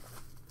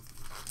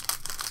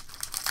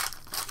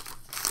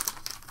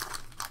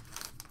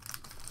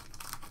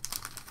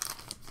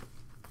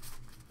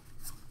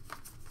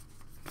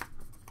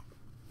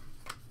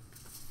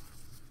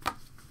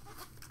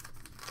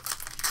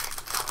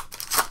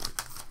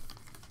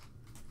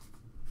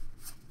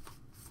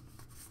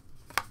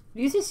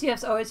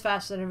 UCCF's always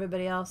faster than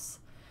everybody else.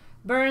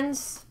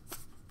 Burns,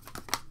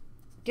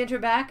 Ginter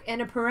back,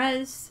 Anna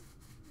Perez,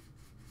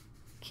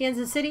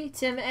 Kansas City,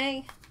 Tim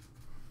A.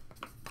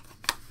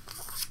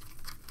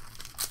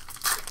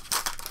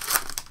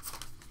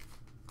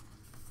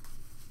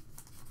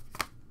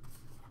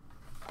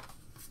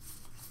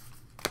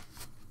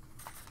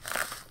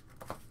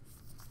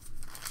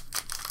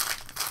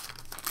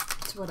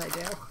 That's what I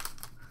do.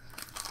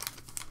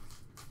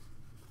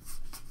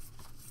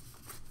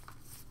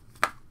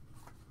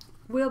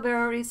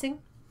 Wheelbarrow Racing,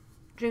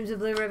 Dreams of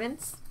Blue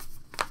Ribbons.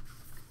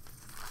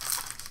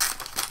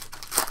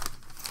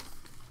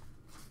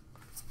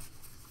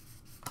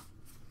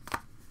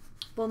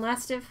 Bull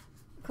Mastiff,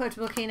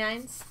 Collectible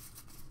Canines.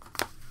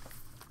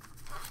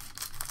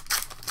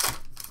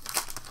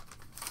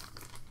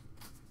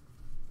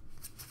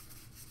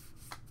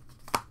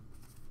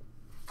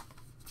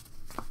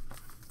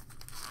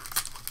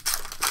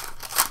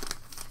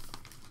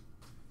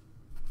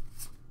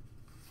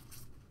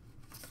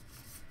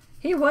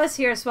 He was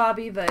here,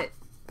 Swabby, but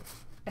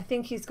I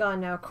think he's gone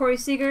now. Corey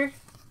Seager.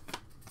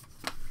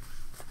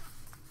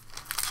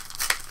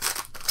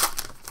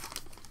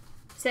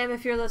 Sam,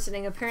 if you're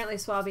listening, apparently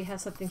Swabby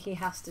has something he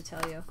has to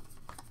tell you.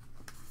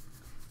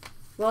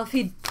 Well, if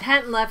he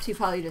hadn't left, he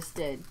probably just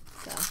did,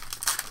 so.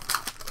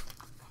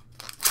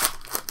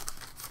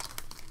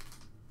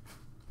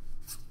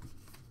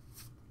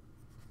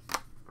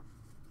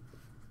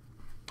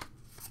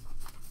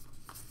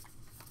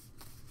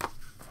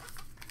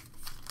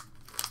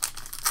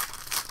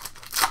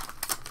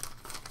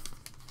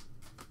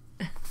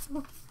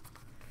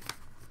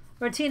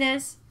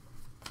 Martinez,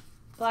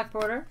 black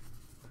border.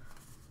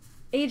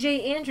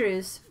 AJ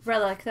Andrews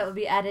relic that will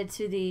be added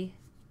to the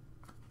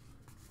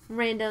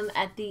random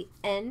at the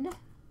end. All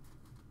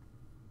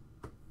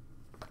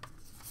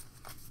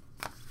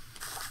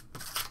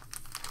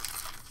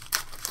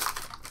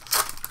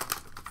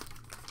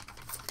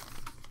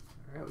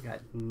right, we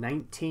got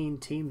 19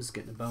 teams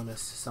getting a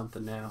bonus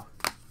something now.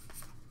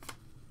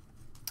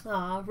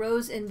 Aw,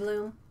 Rose in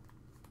Bloom.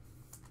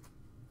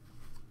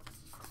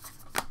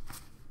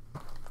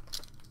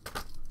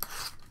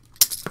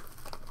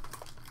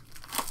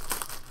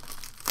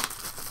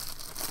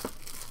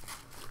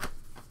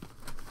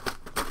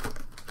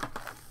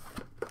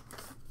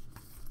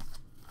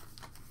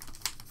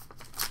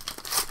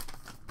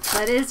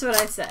 That is what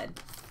I said.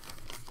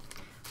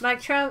 Mike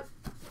Trout.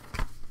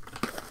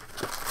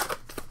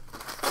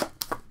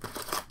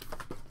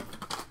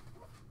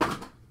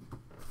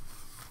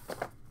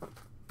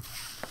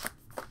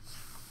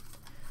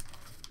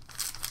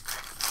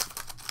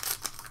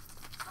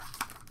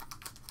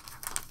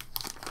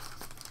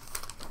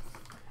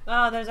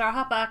 Oh, there's our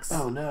hot box.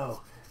 Oh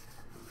no.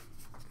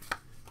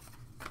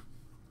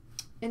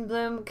 In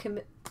Bloom,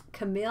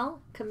 Camilla?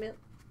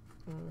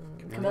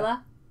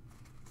 Carmella?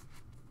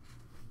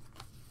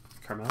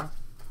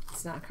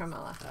 It's not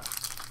Carmella. Oh.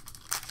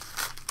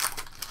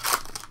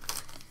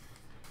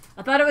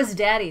 I thought it was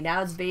daddy.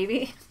 Now it's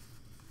baby.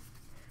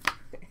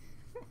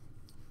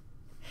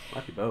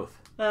 Might be both.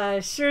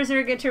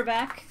 Scherzer, Ginter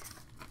back.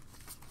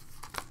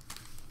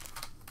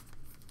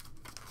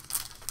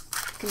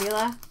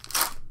 Camellia.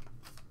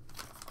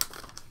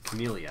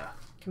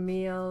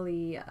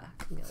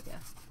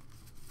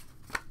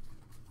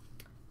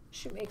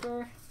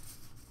 Shoemaker.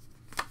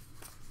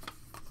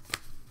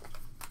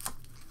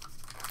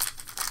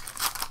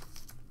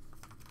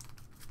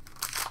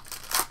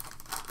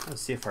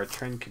 Let's see if our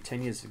trend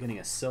continues of getting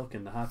a silk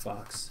in the hot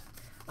box.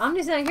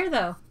 Omni's not here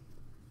though.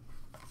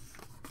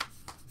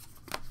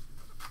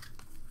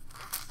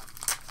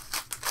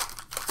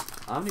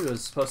 Omni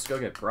was supposed to go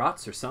get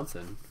brats or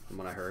something, from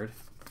what I heard.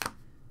 I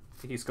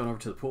think he's going over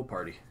to the pool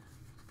party.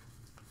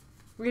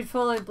 Reed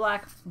Foley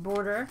black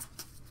border.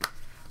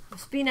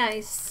 Must be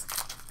nice.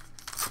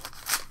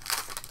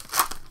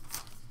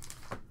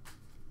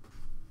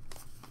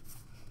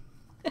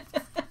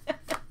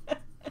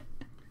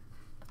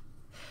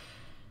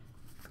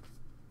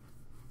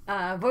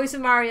 Voice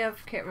of Mario.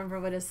 Can't remember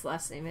what his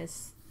last name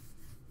is.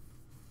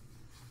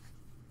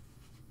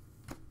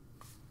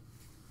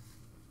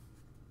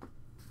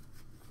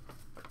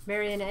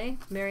 Marionette.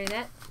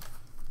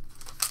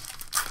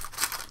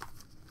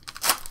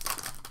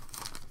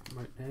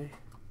 Martinet.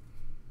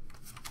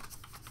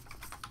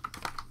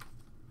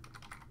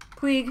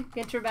 Puig,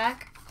 Ginter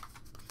back.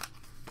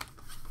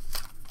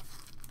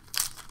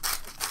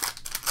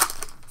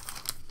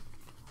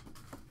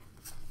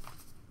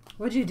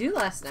 What'd you do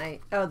last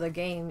night? Oh, the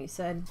game, you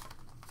said.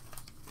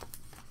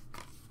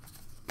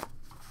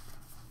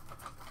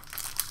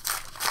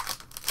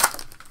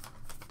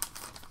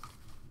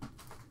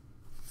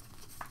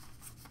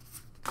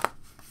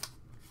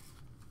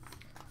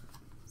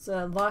 It's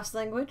a lost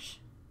language.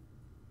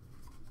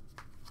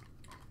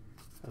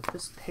 If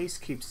this pace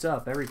keeps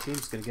up, every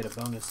team's going to get a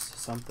bonus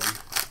something.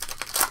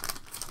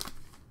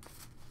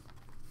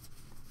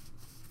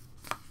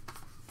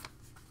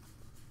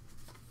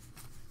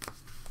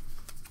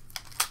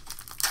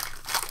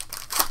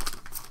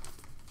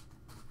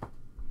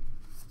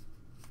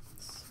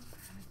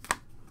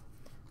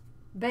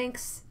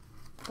 Banks,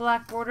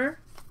 black border.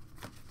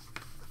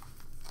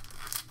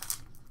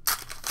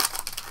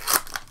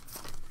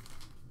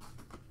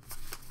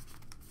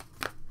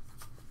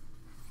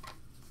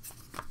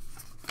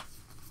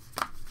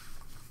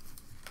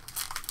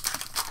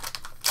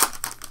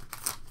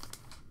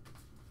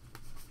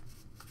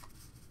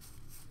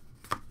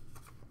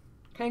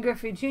 Ken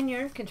Griffey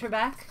Jr., Ginter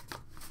back.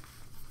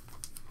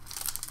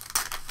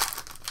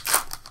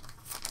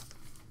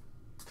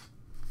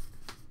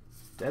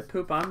 Dead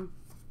Poop, I'm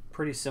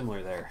pretty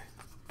similar there.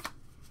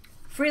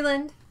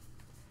 Freeland,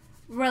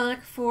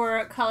 relic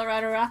for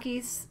Colorado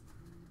Rockies.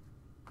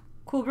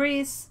 Cool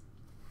breeze.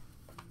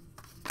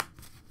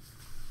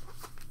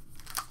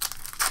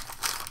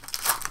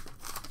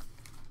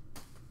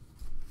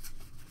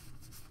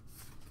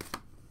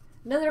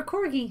 Another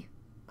Corgi,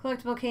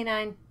 collectible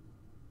canine.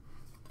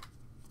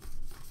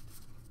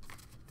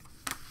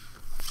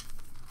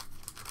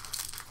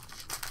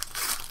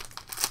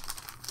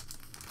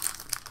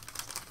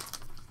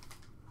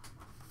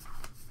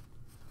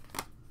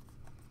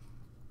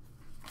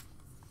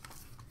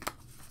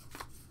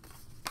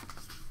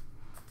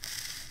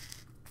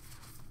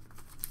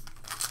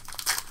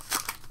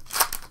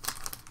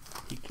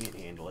 He can't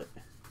handle it.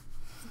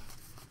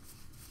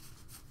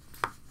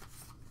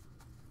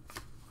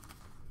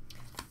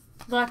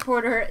 Black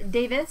border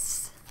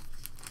Davis.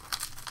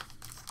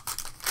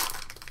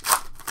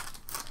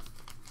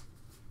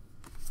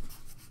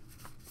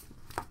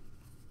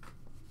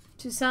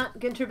 Toussaint,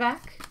 Ginter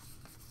back.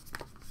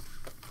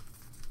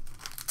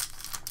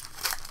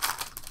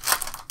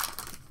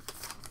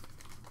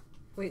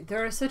 Wait,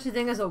 there is such a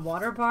thing as a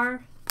water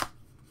bar? What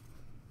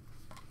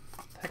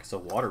the heck is a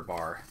water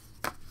bar?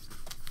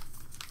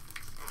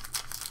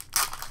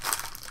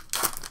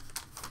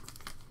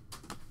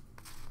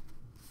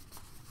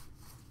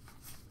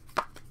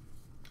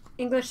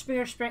 English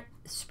Springer Spaniel.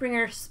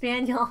 Springer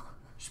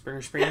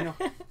Spaniel?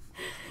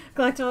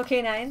 Collectible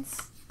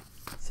canines.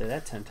 Say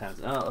that 10 times.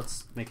 Oh,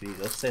 let's make it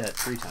easy. Let's say that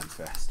 3 times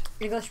fast.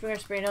 English Springer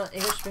Spaniel,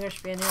 English Springer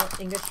Spaniel,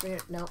 English Springer...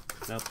 Nope.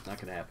 Nope, not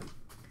going to happen.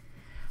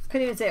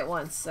 Couldn't even say it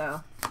once,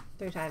 so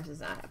 3 times is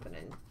not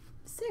happening.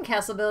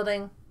 Sandcastle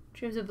building.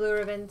 Dreams of Blue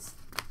Ribbons.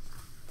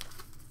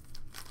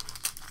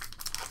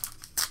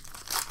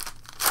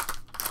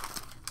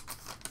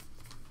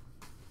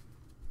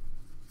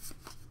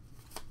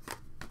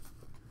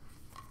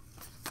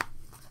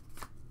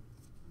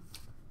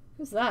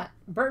 Who's that?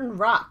 Burton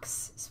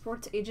Rocks,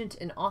 sports agent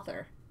and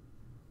author.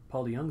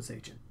 Paul Young's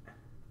agent.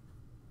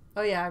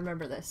 Oh yeah, I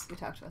remember this. We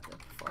talked about that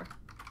before.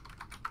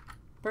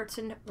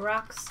 Burton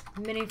Rocks,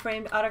 mini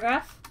framed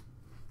autograph.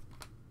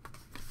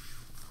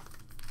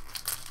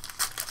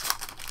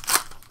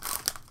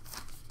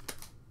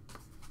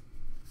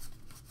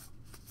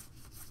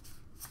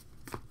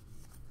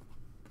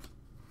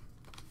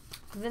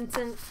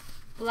 Vincent,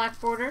 black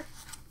border.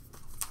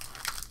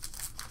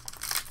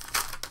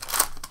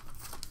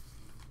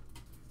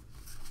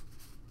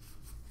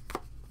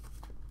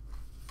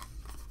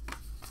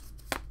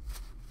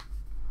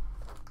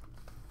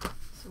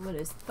 Someone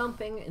is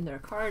thumping in their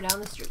car down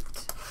the street.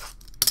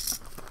 It's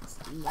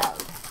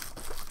loud.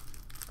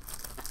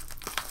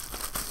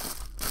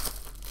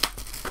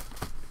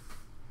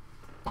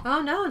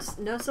 Oh no, it's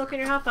no silk in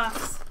your hot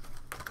box.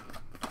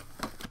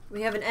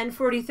 We have an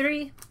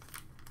N43.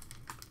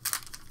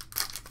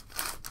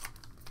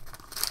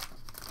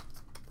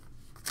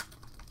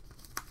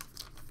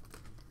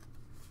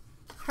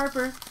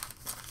 Harper.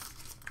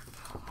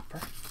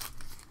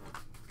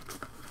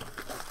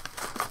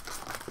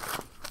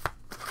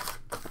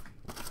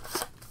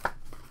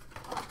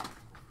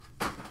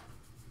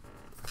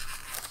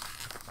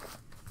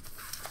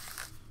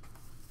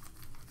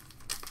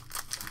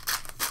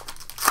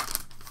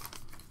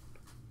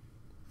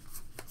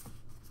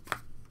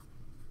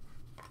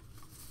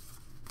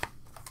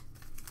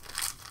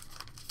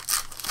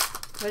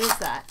 What is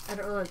that? I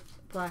don't know what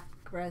black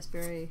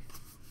raspberry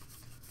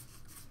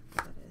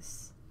what that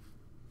is.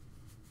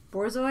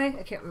 Borzoi?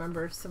 I can't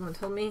remember. Someone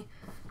told me.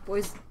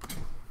 Boys,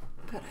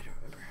 but I don't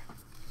remember.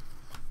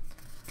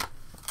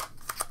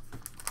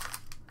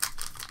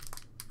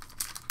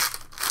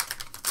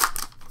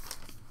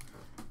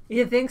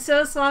 You think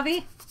so,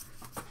 Slavi?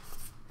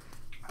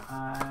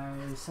 I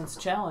sense a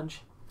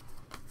challenge.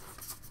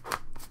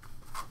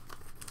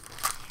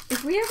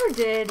 If we ever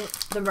did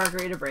the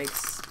margarita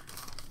breaks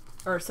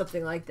or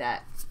something like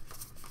that,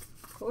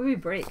 what would we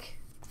break?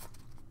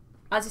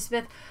 Ozzy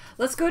Smith,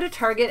 let's go to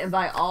Target and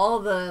buy all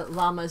the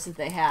llamas that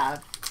they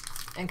have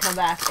and come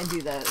back and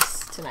do those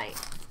tonight.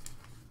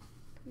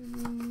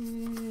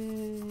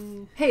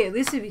 Hey, at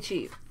least it'd be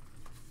cheap.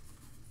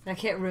 I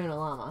can't ruin a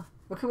llama.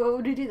 What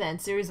would we do then?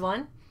 Series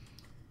 1?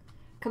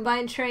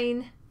 Combined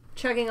train,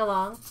 chugging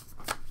along.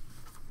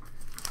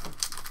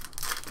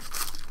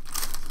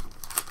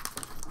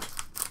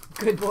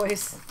 Good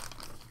boys.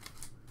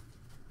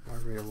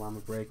 Margarita llama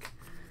break.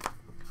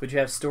 Would you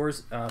have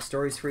stories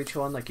for each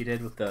one like you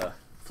did with the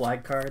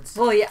flag cards?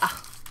 Well, yeah.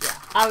 Yeah,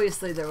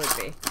 obviously there would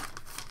be.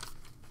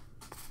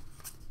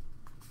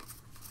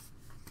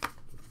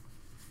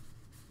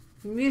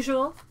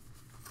 Usual.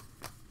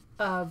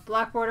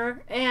 Black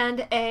border.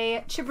 And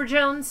a Chipper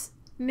Jones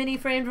mini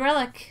framed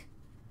relic.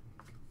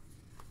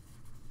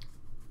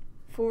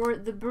 For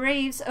the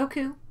Braves,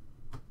 Oku.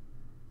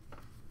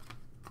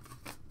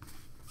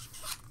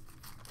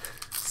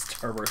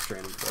 Starburst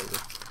random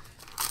flavor.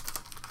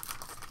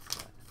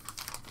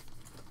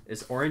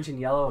 Is orange and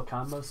yellow a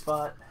combo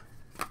spot?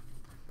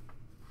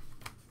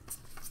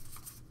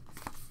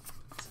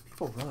 Some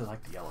people really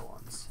like the yellow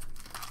ones.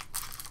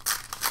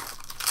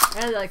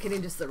 I like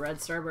getting just the red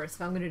Starburst.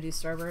 If I'm going to do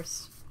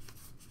Starburst.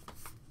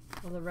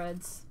 All the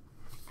reds.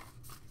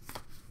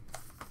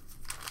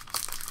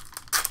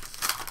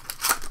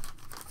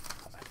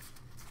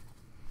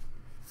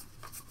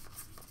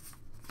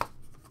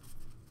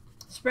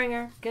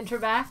 Springer,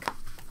 Ginter back.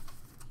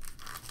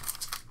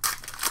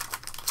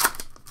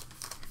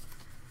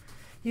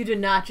 You did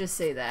not just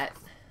say that.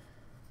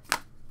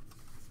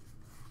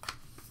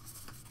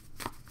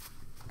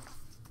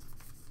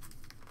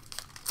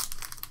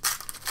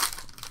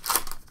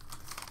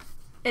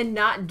 And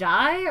not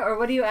die? Or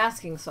what are you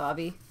asking,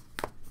 Swabi?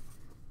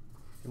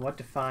 And what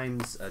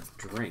defines a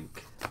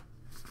drink?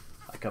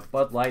 Like a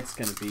Bud Light's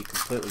going to be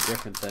completely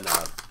different than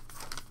a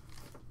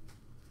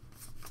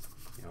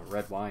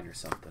red wine or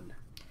something.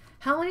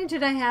 How many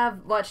did I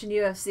have watching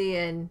UFC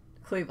in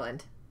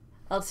Cleveland?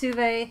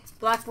 Altuve,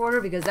 black border,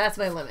 because that's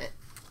my limit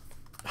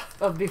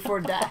of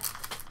before death.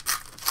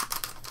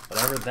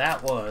 Whatever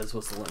that was the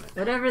limit.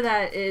 Whatever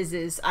that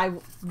is I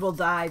will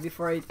die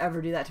before I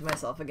ever do that to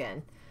myself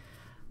again.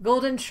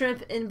 Golden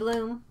Shrimp in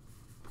Bloom.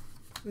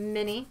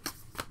 Mini.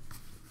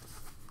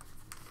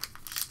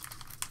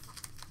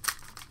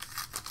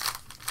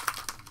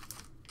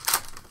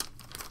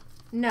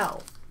 No.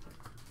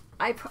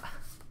 I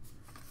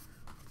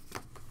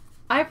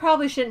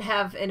probably shouldn't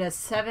have in a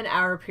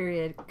 7-hour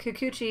period.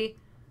 Kikuchi,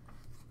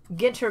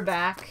 Ginter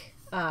back,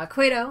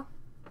 Cueto,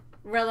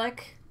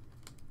 Relic,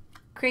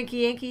 Cranky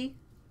Yankee,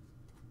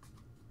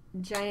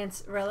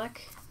 Giants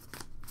Relic,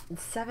 in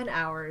 7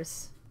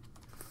 hours.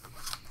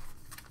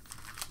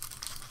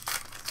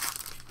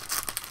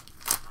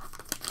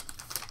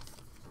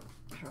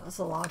 I don't know, that's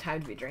a long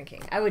time to be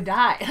drinking. I would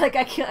die. Like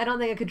I don't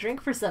think I could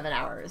drink for 7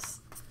 hours.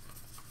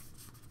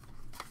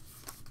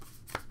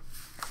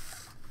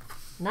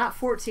 Not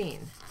 14.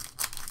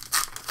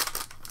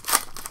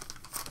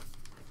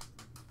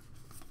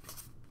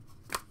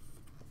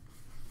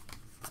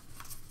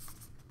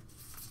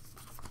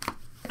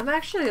 I'm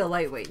actually a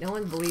lightweight. No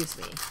one believes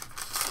me.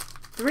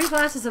 3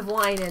 glasses of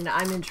wine and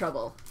I'm in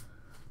trouble.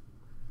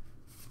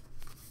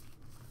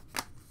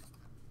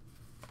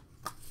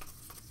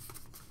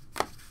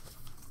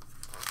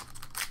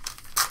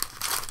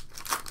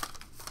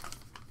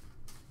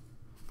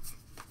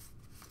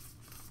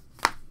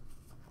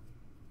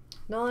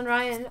 Nolan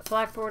Ryan,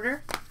 black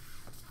border.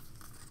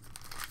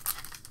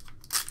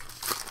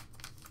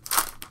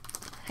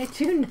 I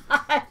do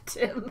not,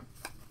 Tim.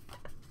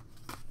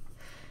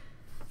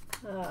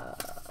 You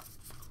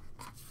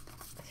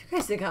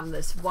guys think I'm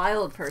this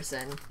wild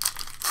person.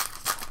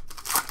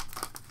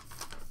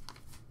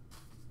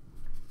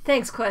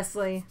 Thanks,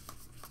 Questley.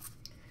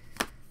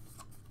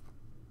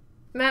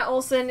 Matt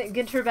Olson,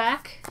 Ginter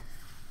back.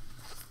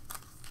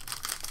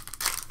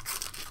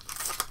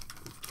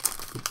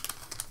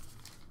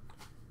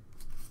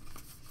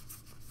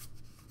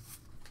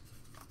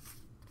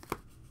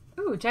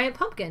 Ooh, Giant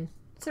Pumpkin.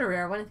 It's a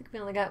rare one. I think we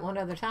only got one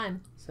other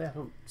time. So I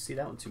don't see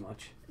that one too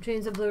much.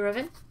 Dreams of Blue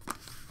Ribbon.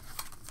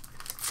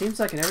 Seems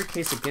like in every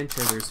case of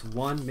Ginter, there's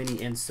one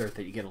mini insert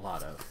that you get a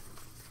lot of.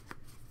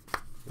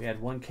 We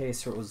had one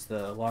case where it was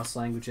the Lost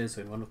Languages.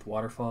 We had one with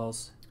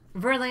Waterfalls.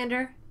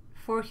 Verlander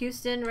for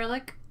Houston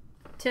Relic.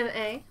 Tim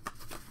A.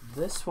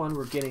 This one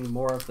we're getting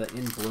more of the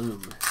In Bloom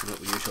than what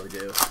we usually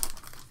do.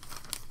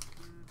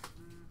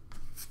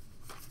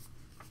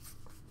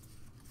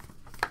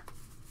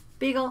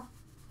 Beagle.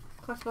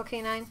 Collectible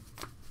Canine.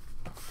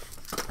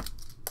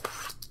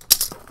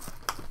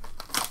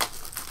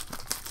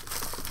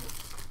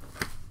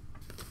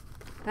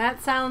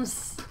 That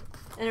sounds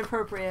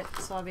inappropriate,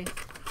 Swabby.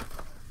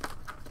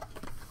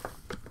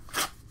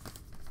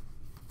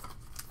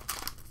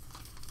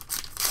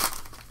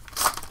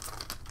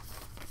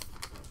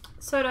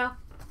 Soto.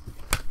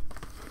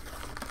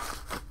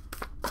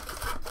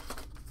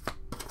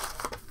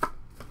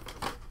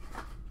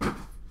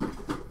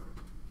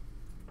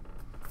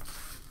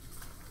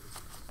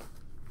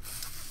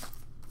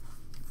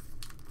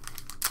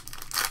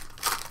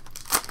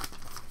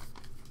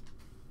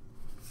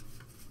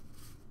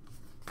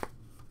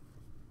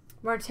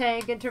 Marte,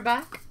 Ginter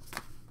back.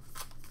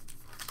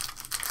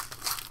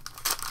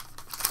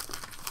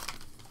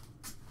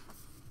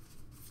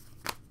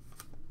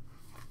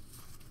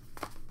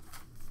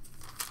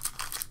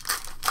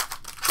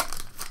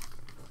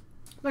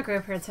 My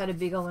grandparents had a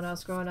Beagle when I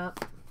was growing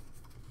up.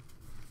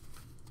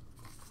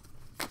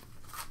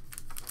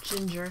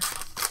 Ginger.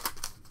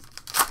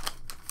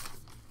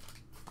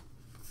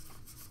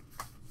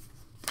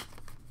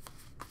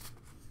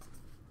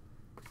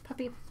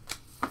 Puppy.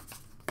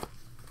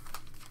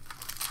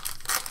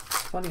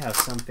 Funny how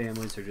some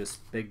families are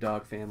just big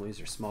dog families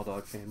or small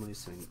dog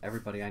families. I mean,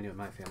 everybody I knew in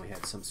my family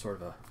had some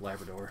sort of a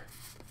Labrador.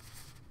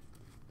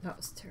 That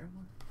was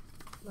terrible.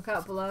 Look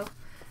out below.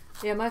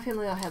 Yeah, my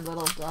family all had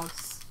little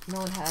dogs. No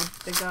one had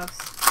big dogs.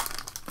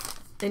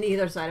 In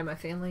either side of my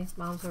family,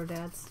 moms or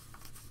dads.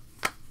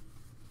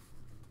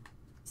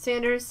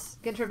 Sanders,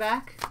 Ginter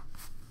back.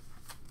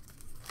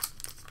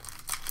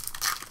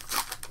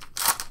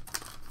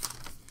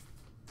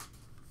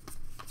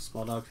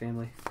 Small dog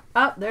family.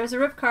 Oh, there's a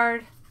rip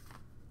card.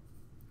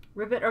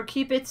 Rip it or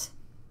keep it.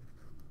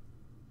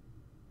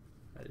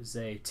 That is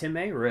a Tim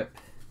A rip.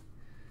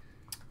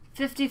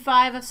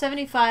 55 of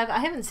 75. I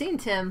haven't seen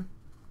Tim.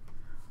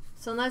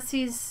 So unless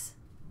he's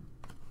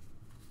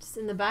just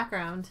in the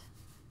background.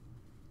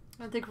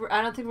 I don't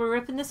think we're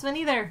ripping this one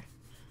either.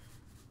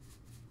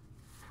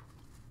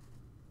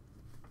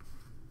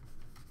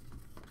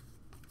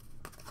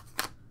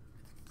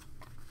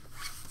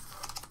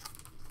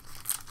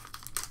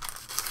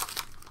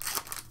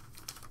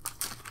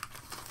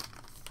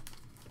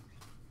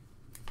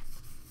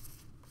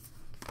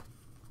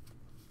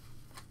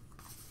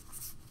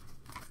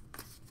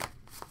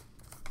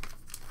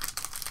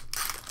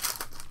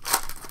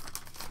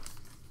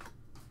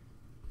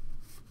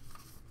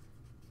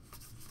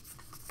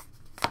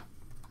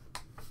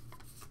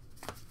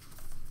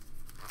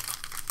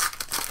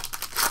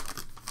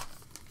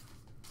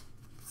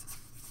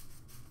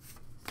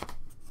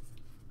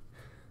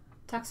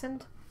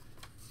 Tuxend.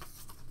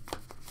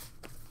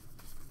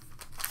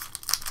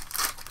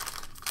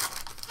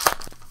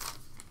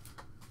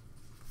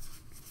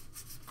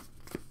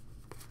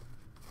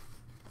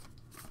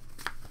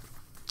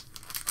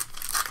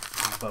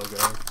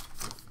 Bogo.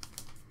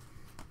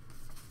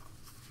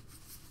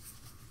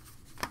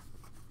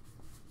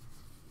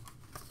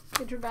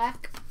 Get your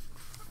back.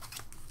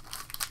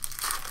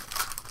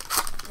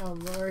 Oh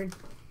Lord.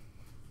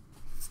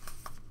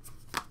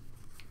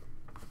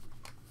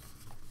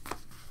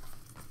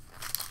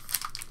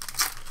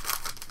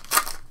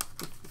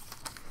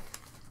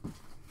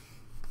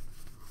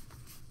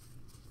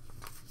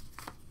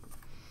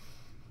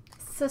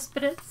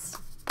 Suspendence.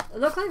 It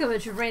looked like a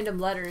bunch of random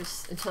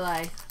letters until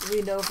I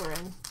leaned over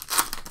and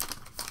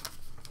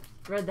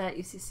read that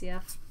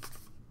UCCF.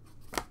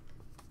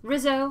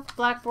 Rizzo,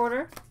 black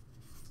border,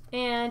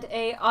 and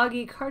a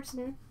Augie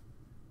Carton.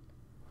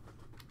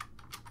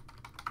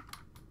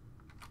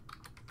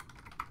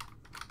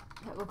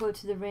 That will go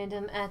to the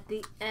random at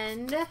the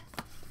end.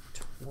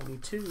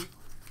 22.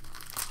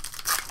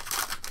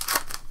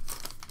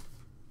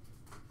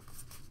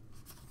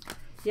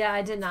 Yeah,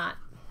 I did not.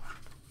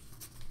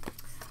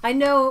 I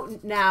know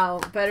now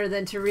better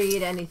than to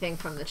read anything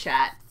from the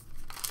chat.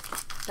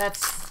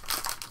 That's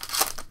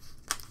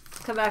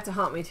come back to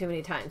haunt me too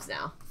many times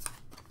now.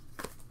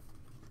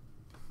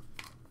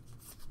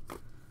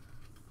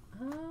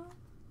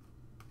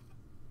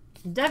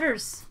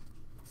 Devers.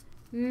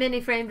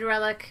 Mini framed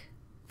relic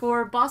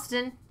for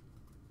Boston.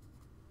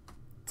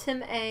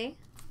 Tim A.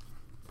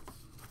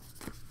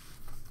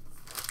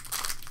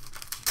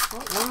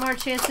 Well, one more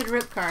chance at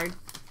rip card.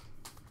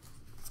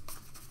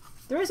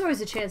 There is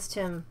always a chance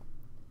Tim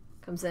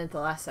comes in at the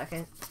last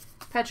second.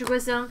 Patrick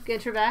Wisdom,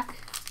 Ginter back.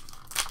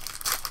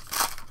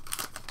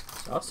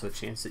 There's also a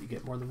chance that you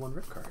get more than one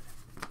rip card.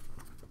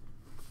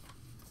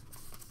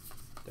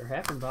 There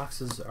have been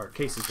boxes or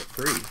cases of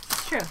 3.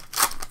 It's true.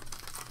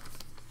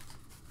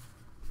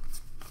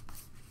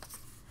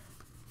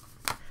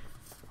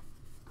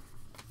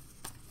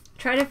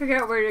 Try to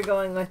figure out where you're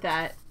going with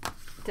that,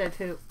 Dead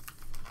Poop.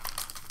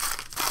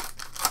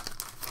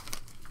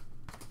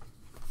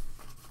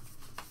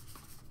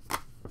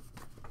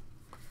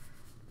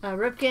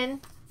 Ripken.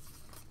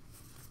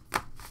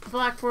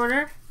 Black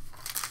border.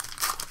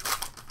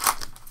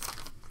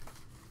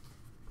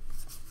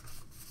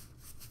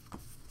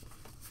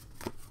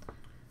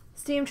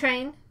 Steam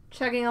Train,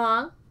 chugging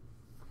along.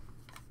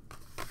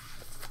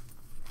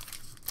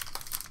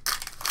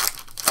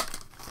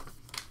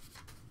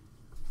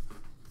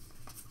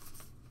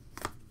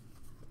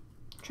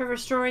 Trevor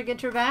Story,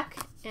 Ginter back,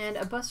 and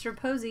a Buster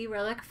Posey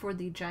relic for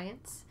the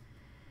Giants.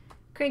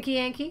 Cranky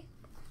Yankee.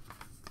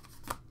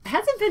 It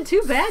hasn't been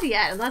too bad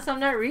yet, unless I'm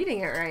not reading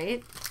it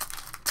right.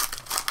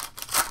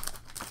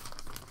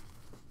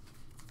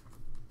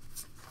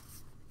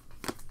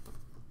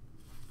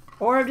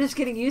 Or I'm just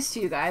getting used to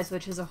you guys,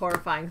 which is a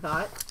horrifying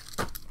thought.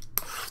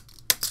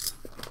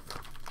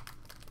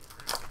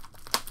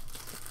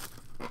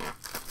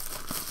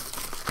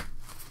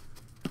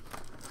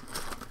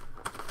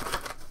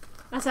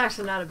 That's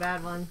actually not a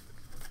bad one.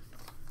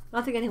 I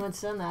don't think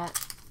anyone's done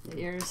that in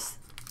years.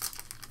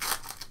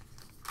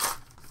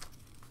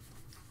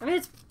 I mean,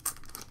 it's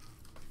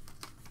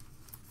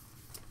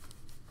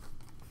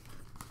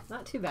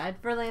not too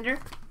bad. Verlander.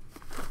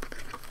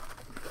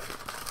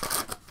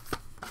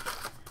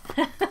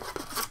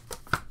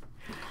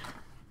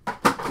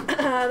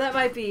 That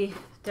might be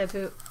Dead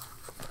Poop.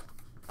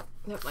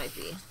 That might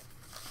be.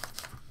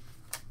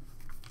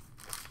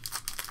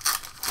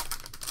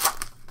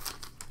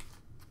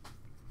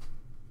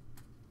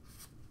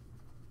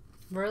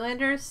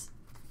 Verlanders?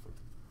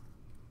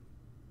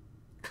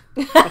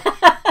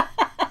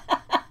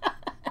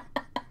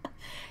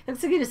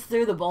 Looks like he just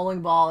threw the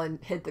bowling ball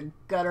and hit the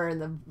gutter in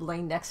the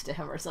lane next to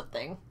him or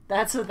something.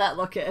 That's what that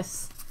look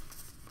is.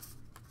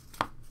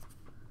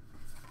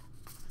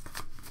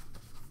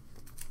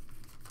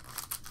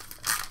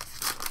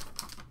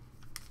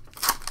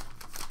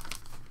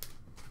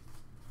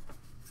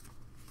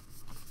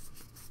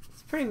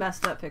 It's a pretty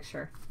messed up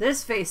picture.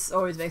 This face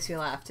always makes me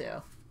laugh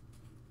too.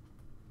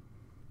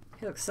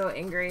 He looks so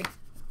angry.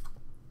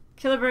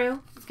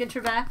 Killebrew,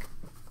 Ginter back.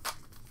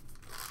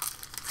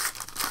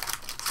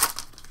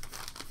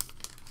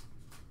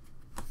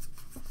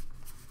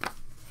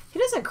 He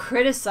doesn't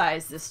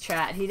criticize this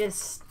chat. He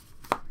just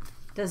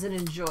doesn't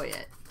enjoy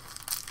it.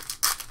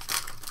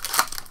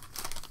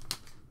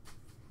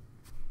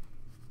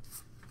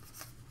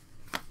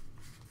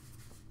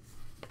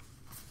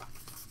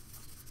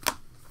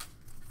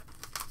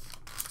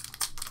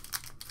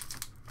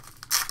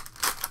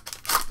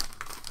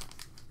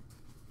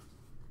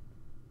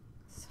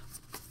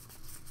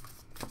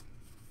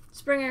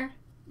 Springer,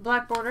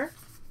 black border.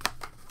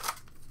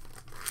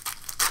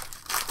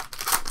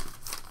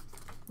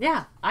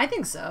 Yeah, I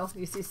think so.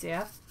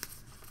 UCCF.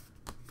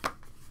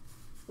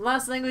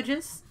 Lost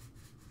Languages.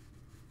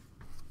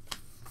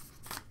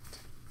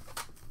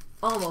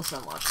 Almost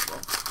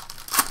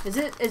unwatchable. Is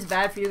it as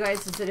bad for you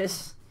guys as it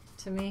is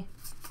to me?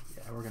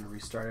 Yeah, we're going to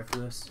restart after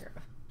this. Yeah.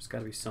 There's got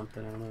to be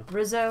something, I don't know.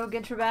 Rizzo,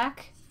 Ginter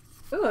back.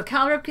 Ooh, a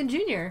Cal Ripken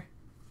Jr.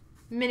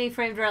 Mini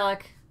framed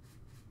relic.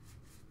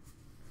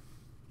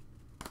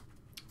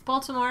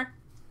 Baltimore.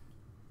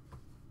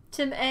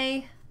 Tim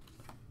A.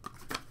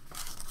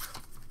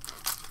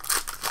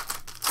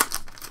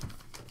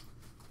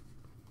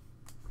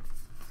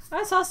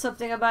 I saw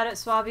something about it,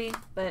 Swabby,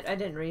 but I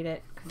didn't read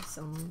it because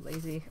I'm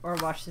lazy. Or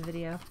watch the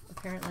video,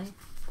 apparently.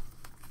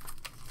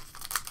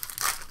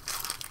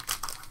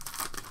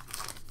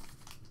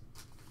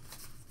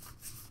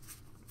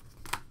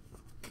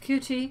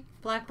 QT,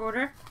 black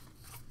border.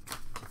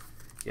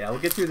 Yeah, we'll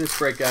get through this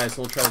break, guys.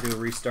 We'll try to do a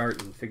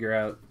restart and figure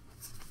out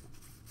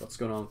what's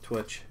going on with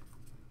Twitch.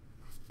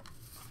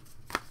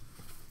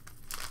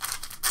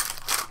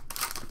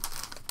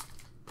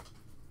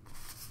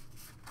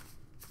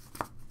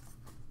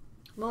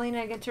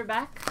 Molina, get your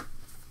back.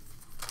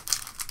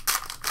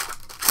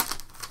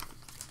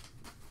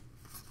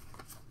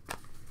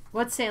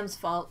 What's Sam's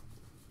fault?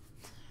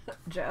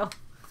 Joe.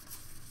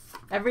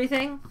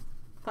 Everything?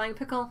 Flying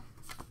pickle?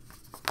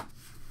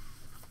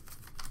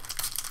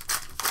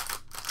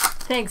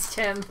 Thanks,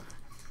 Tim.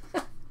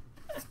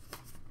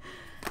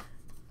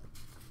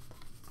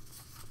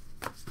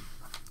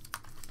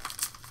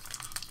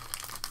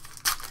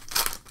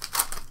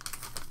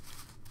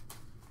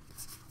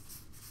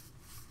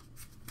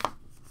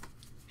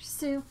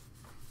 Sue.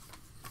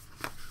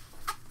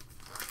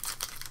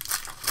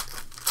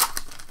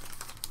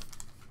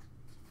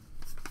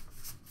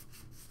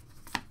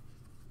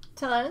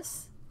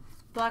 Teles,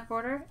 black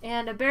border,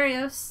 and a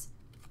Barrios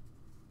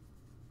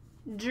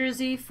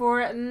jersey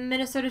for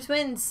Minnesota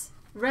Twins.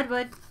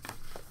 Redwood.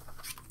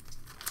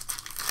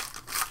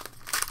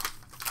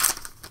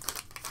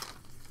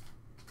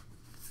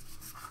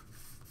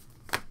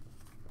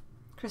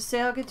 Chris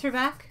Sale, Ginter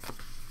back. Oh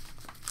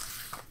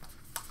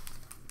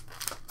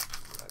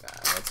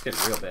God, that's getting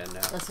real bad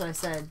now. That's what I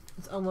said.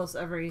 It's almost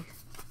every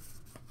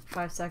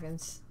 5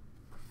 seconds.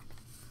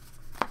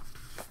 I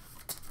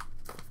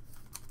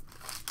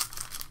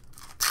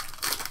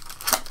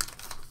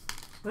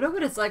wonder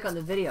what it's like on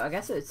the video. I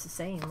guess it's the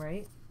same,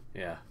 right?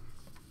 Yeah.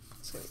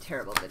 It's gonna be a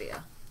terrible video.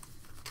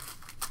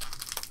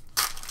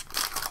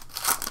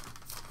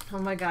 Oh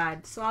my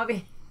God,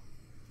 Swabby.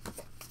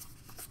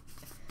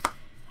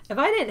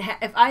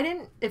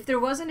 If there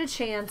wasn't a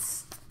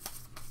chance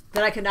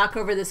that I could knock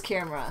over this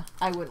camera,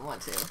 I wouldn't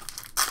want to.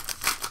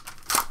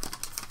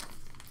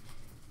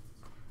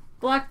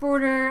 Black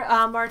border,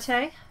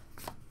 Marte.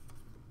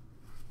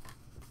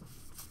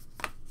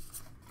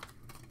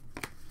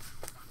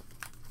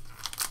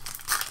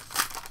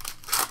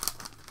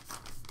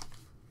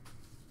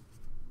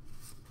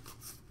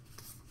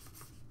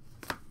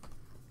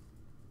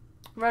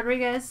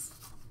 Rodriguez,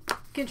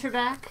 Ginter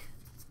back.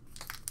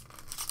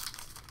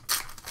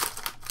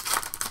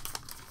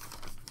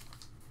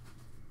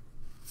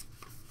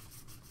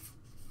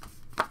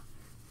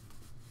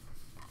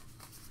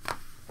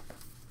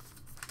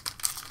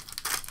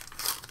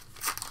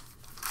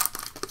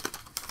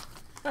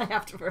 I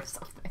have to wear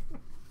something.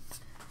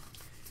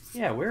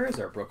 Yeah, where is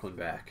our Brooklyn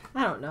back?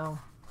 I don't know.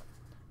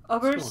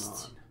 What's going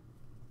Oberst, on?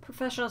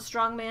 professional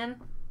strongman.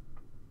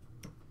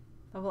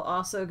 I will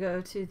also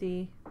go to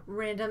the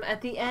random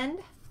at the end.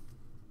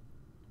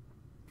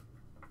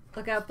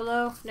 Look out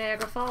below,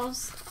 Niagara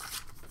Falls.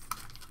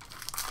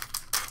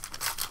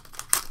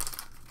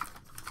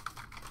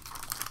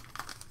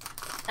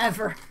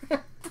 Ever.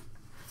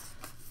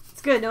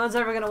 It's good. No one's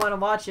ever going to want to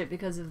watch it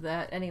because of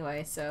that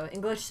anyway. So,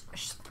 English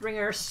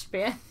Springer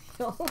Spaniel.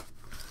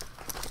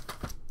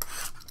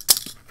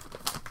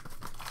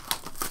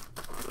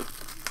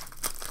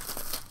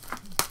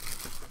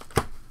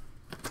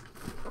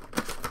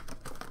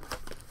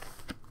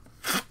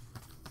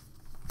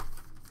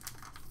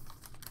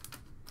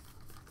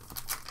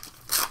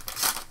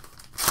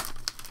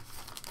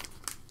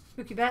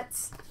 Spooky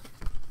Bets.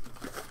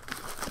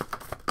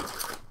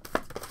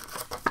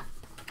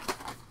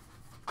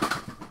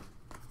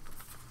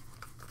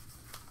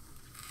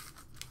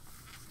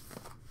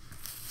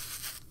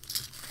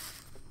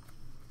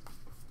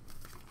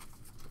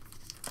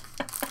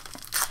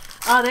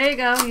 Oh, there you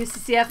go.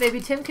 UCCF. Maybe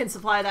Tim can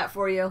supply that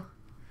for you.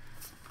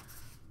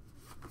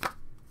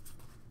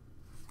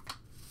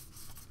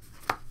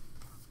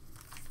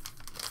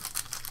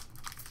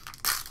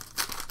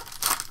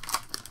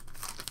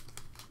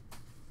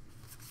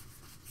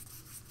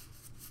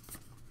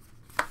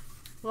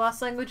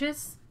 Lost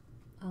languages?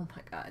 Oh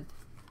my God.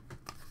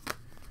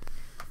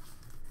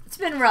 It's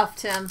been rough,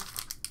 Tim.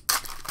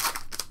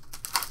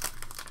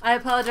 I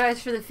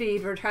apologize for the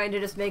feed. We're trying to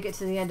just make it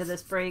to the end of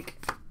this break.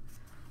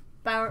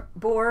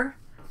 Boar.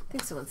 I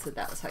think someone said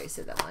that was how you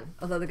said that one.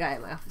 Although the guy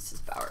in my office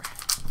is Bauer.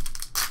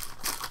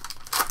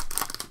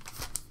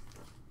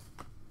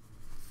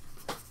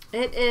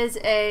 It is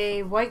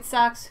a White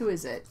Sox. Who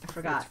is it? I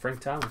forgot. It's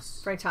Frank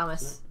Thomas. Frank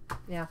Thomas.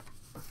 Yeah.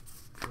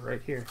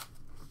 Right here.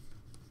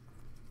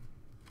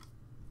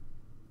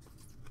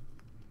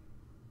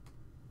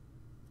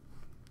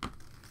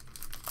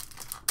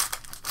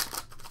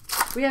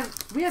 We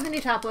have any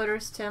top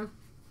loaders, Tim?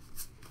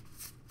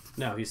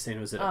 No, he's saying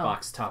it was at a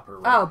box topper.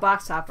 Right? Oh,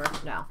 box topper.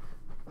 No.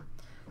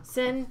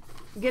 Sin,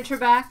 Ginter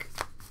back.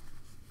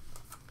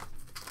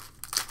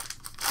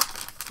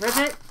 Rip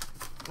it.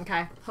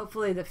 Okay.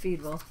 Hopefully the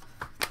feed will.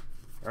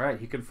 All right,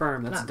 he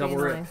confirmed. That's a double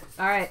rip.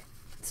 All right,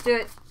 let's do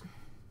it.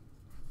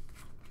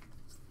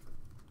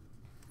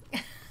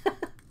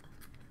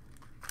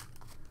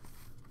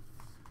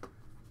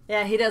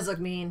 Yeah, he does look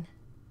mean.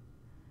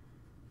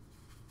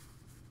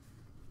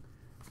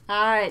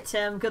 All right,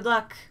 Tim. Good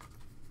luck.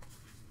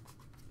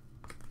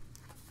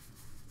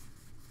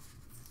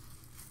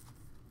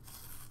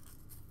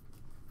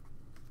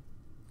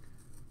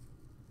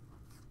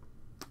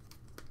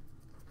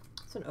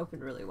 This one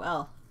opened really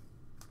well.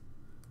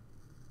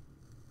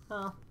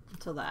 Well,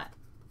 until that.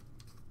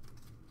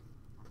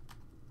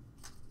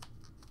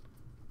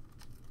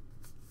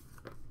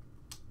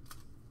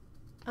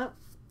 Oh,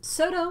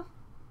 Soto.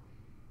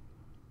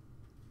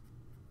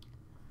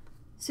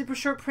 Super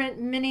short print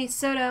mini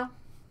Soto.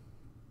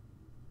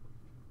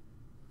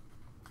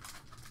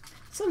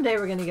 Someday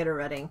we're going to get a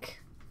red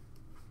ink.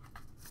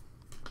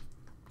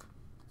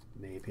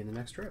 Maybe in the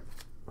next trip.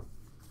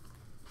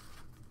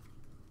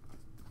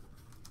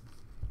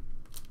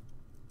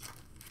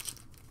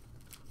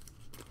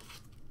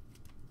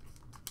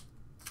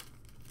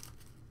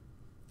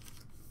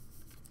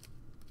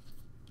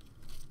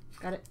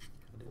 Got it.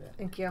 I'll do that.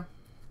 Thank you.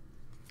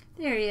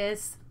 There he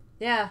is.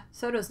 Yeah,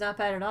 Soto's not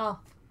bad at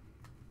all.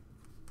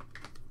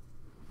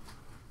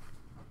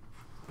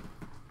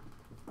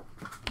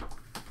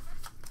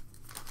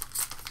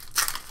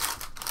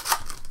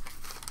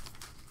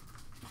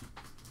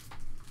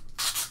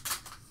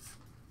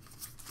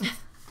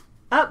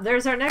 Oh,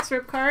 there's our next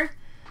rip card.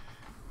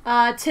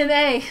 Tim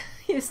A.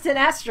 Houston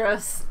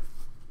Astros.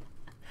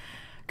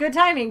 Good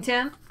timing,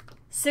 Tim.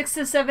 6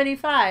 of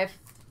 75.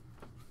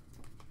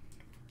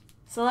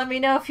 So let me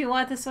know if you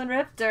want this one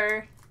ripped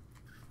or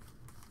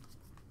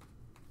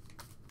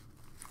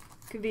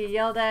could be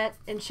yelled at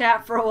in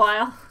chat for a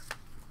while.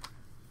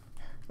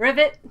 Rip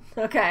it?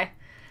 Okay.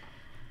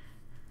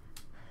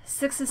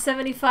 6 of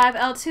 75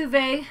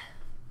 Altuve.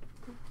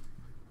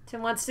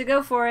 Tim wants to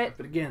go for it.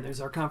 But again,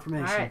 there's our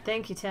confirmation. All right,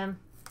 thank you, Tim.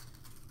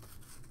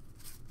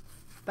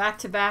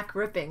 Back-to-back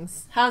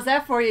rippings. How's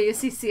that for you,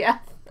 UCCF?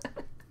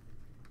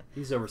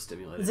 He's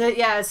overstimulated. Is it,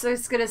 yeah, so I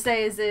was going to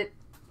say, is it...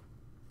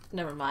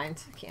 Never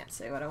mind. I can't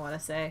say what I want to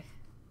say.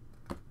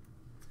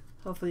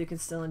 Hopefully you can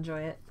still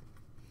enjoy it.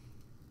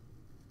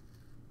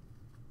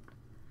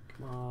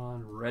 Come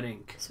on, red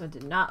ink. This one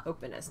did not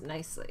open as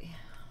nicely.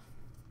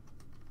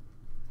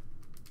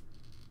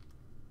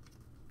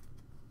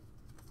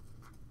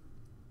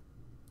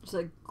 There's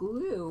like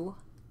glue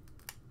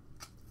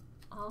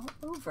all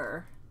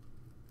over.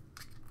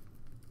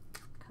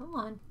 Come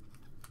on.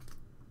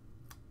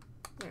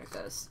 There it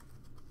goes.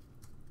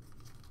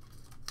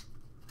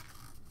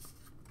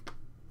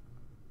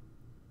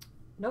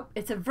 Nope,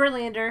 it's a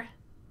Verlander.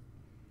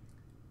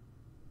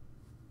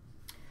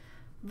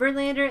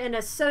 Verlander and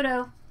a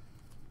Soto.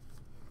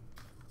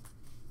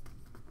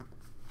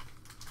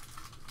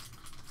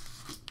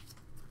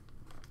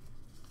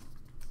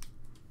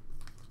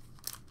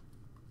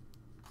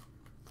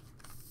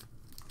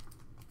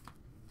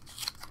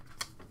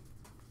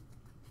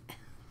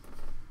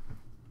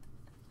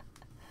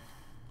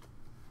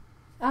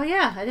 Oh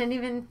yeah, I didn't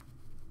even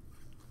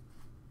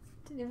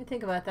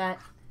think about that.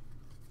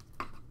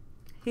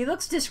 He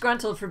looks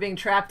disgruntled for being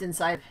trapped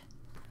inside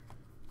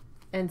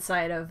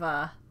of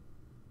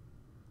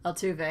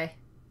Altuve.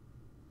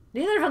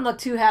 Neither of them look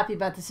too happy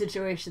about the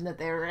situation that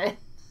they were in.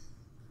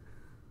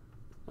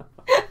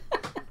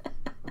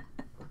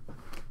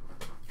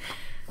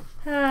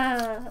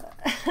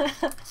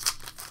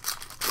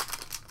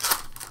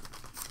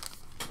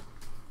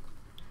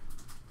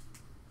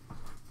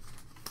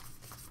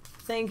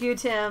 Thank you,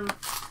 Tim.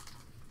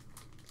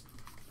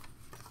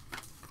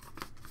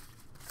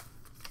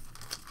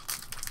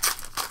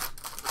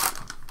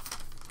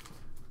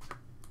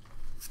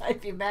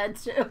 I'd be mad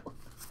too.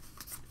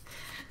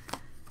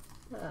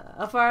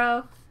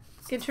 Alfaro,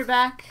 Ginter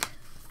back.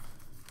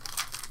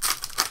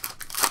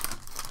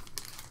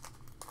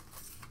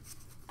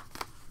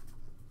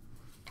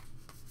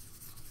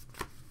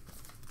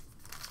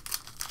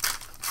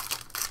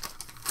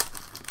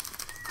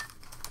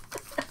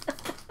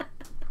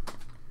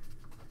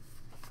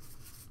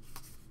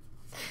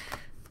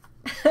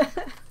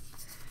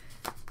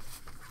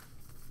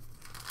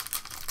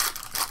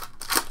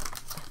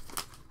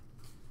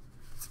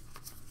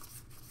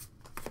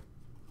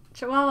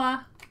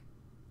 Chihuahua,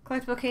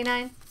 collectible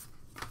canine.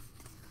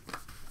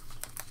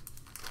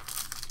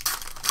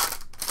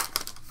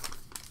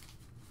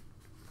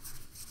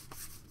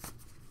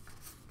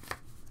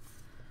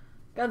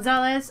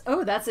 Gonzalez.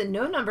 Oh, that's a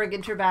no number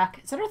Ginter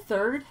back. Is that our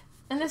third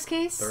in this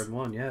case? Third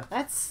one, yeah.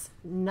 That's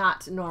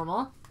not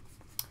normal.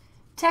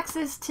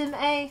 Texas, Tim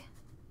A.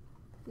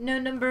 No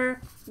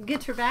number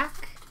Ginter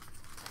back.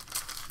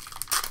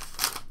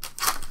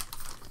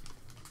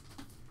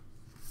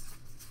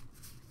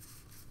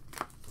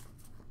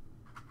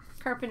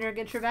 Carpenter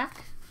Ginter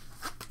back.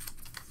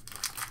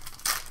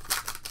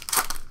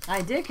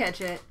 I did catch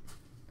it.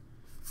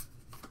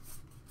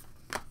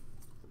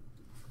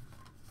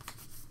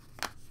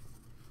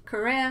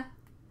 Correa.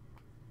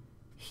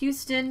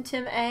 Houston,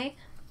 Tim A.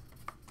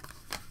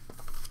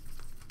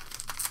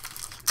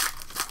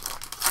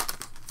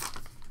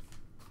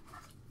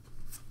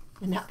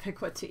 And not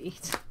pick what to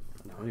eat.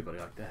 I don't know anybody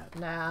like that.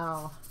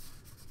 No.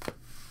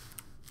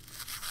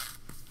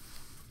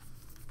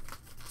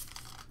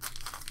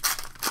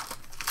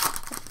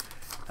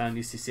 Found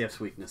UCCF's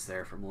weakness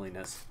there from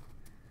Molina's.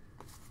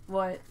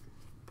 What?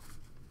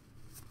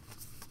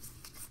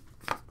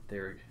 They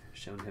were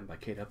shown him by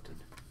Kate Upton.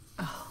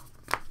 Oh.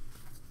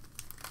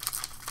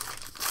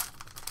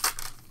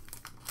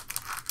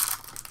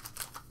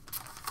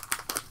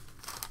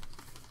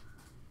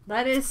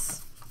 That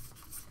is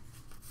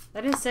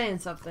saying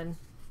something.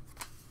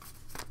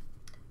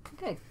 I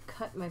think I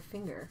cut my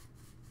finger.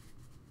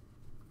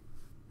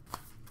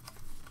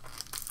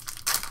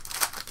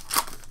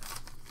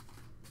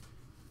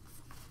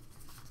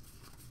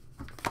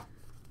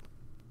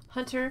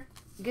 Hunter,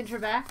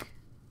 Ginter back.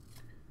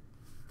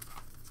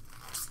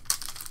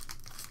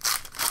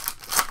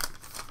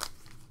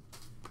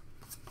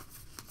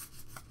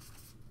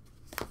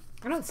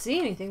 I don't see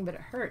anything, but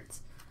it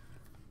hurts.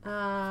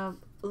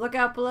 Look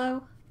out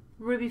below.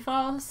 Ruby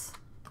Falls.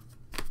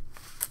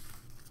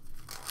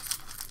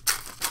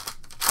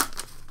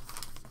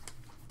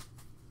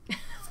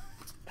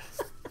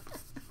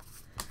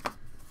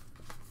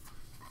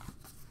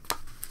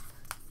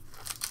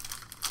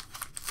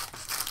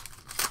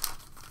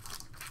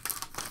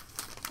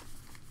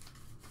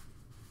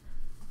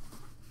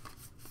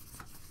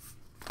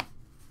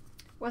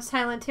 West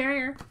Highland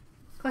Terrier,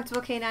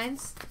 collectible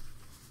canines.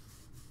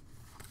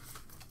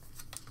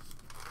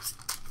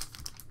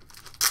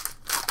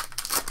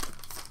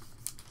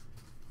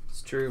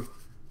 True.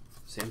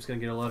 Sam's gonna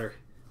get a letter.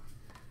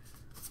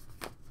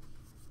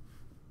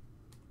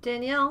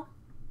 Danielle.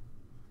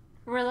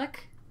 Rillick.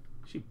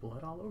 She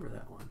bled all over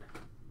that one.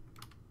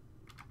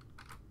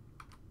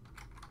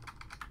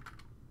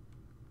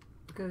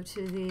 Go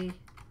to the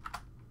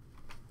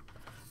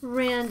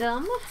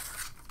random.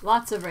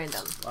 Lots of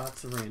random.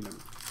 Lots of random.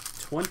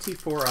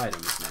 24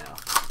 items now.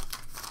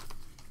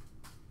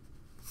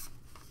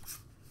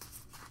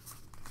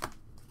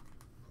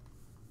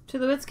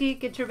 Tulowitzki,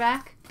 get your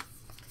back.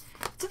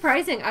 It's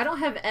surprising. I don't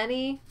have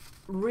any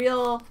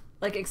real,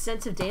 like,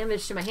 extensive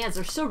damage to my hands.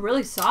 They're still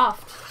really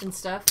soft and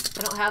stuff.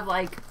 I don't have,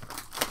 like,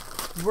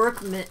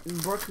 workman's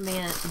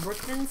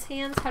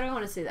hands. How do I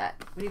want to say that?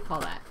 What do you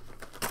call that?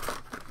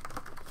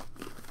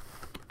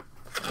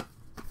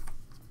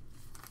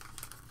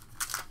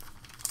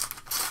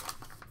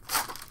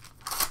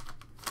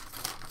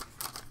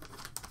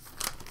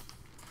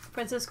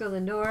 Francisco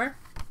Lindor.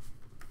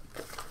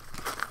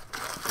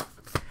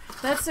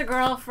 That's the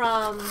girl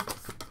from,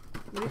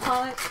 what do you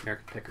call it?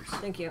 American Pickers.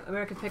 Thank you.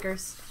 American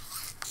Pickers.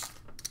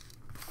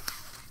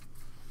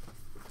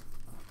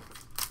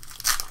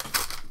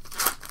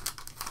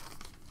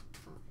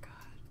 Oh, God.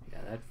 Yeah,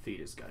 that feed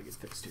has got to get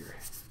fixed here.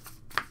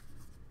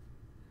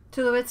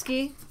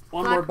 Tulowitzki.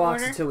 One more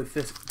box until we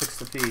fix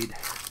the feed.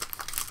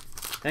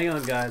 Hang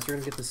on, guys. We're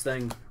going to get this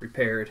thing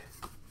repaired.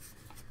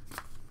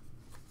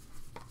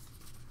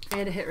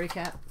 And a hit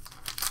recap.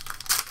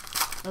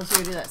 Unless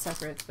we do that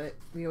separate, but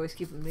we always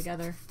keep them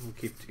together. We'll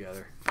keep it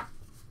together.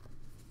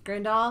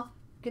 Grandal,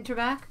 Ginter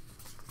back.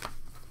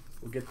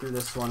 We'll get through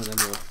this one and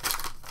then we'll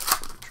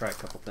try a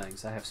couple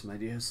things. I have some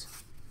ideas.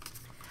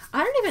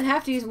 I don't even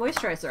have to use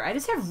moisturizer. I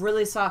just have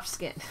really soft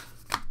skin.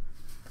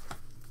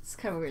 It's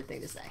kind of a weird thing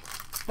to say.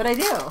 But I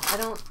do. I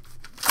don't...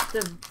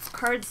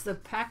 The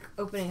pack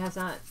opening has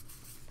not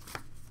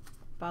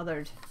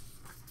bothered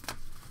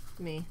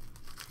me.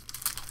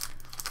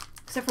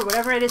 Except for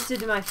whatever I just did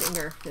to my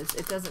finger, because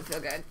it doesn't feel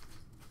good.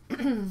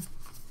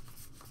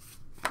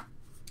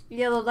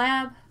 Yellow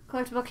Lab,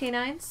 collectible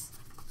canines.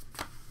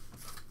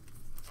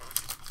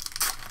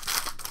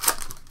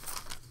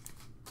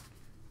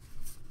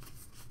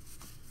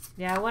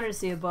 Yeah, I wanted to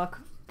see a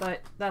book,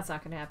 but that's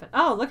not going to happen.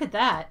 Oh, look at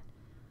that.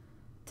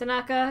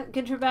 Tanaka,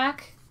 Ginter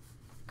back.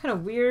 What kind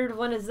of weird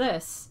one is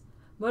this?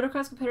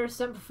 Motocross competitor,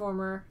 stunt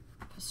performer,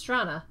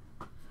 Pastrana.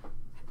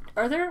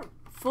 Are there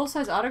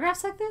full-size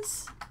autographs like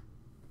this?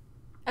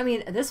 I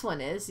mean, this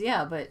one is,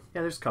 yeah, but...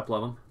 Yeah, there's a couple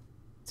of them.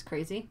 It's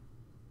crazy.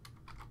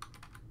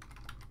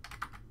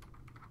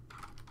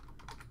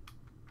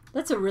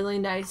 That's a really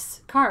nice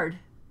card.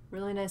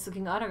 Really nice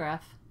looking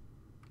autograph.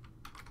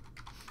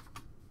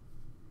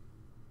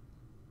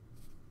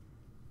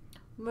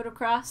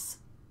 Motocross.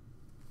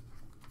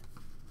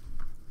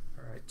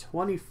 Alright,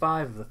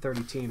 25 of the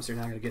 30 teams are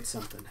now going to get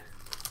something.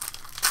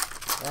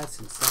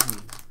 That's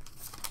insane.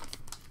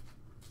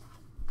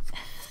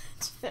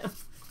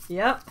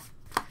 Yep.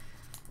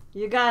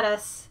 You got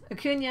us.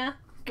 Acuna,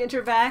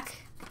 Ginter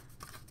back.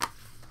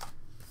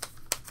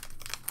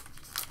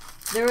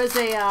 There was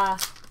a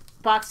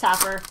box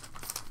topper.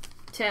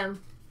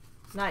 Tim.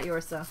 Not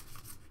yours, though.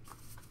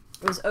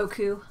 It was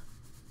Oku.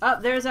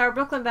 Oh, there's our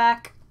Brooklyn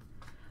back.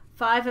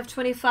 5 of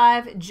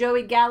 25.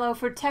 Joey Gallo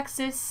for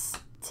Texas.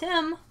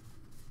 Tim.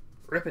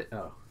 Rip it.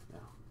 Oh,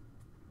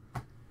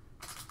 no.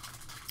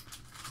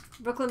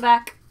 Brooklyn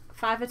back.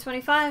 5 of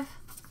 25.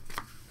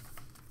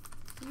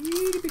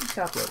 Itty bitty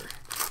top loader.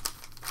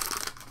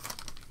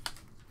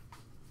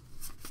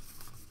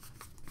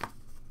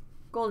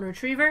 Golden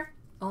Retriever.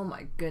 Oh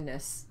my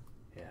goodness.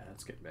 Yeah,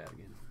 that's getting bad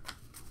again.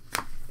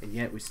 And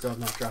yet we still have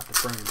not dropped the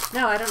frame.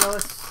 No, I don't know.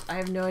 I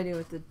have no idea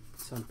what the...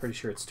 So I'm pretty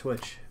sure it's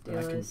Twitch. But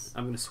is.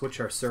 I'm going to switch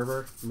our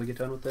server when we get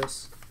done with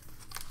this.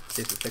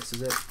 See if it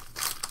fixes it.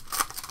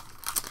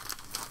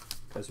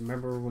 Because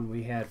remember when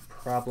we had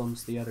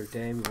problems the other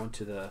day, we went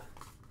to the...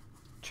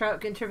 Trout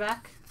Ginter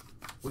back.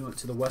 We went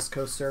to the West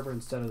Coast server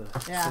instead of the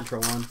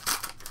Central one.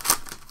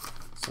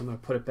 So I'm going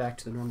to put it back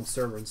to the normal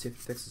server and see if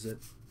it fixes it.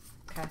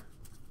 Okay.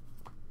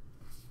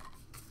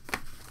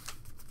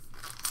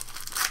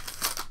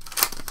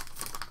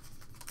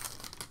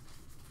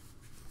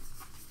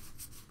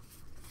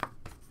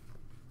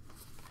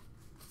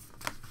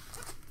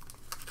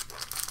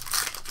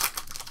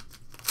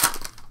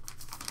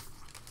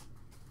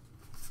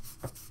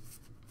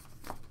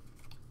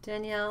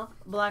 Danielle,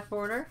 black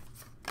border.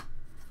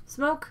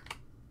 Smoke.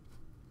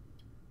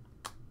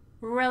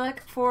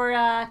 Relic for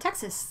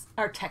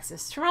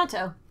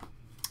Toronto.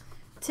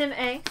 Tim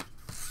A.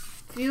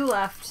 Few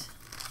left.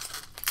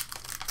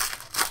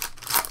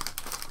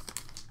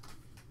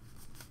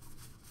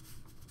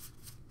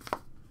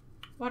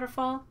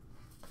 Waterfall.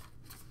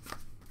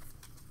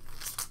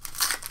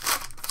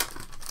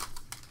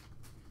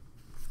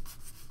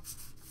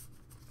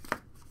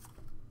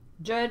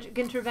 Judge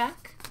Ginter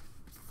back.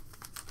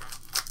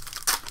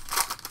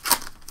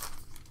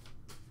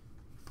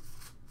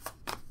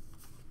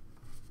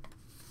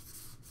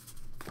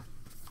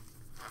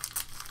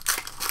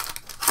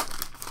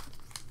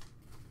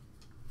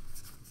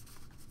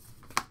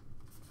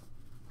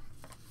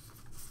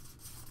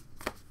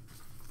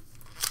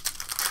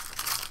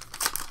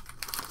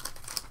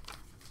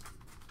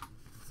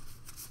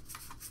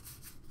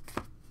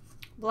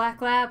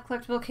 Black Lab,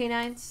 collectible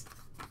canines.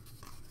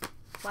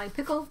 Flying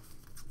Pickle.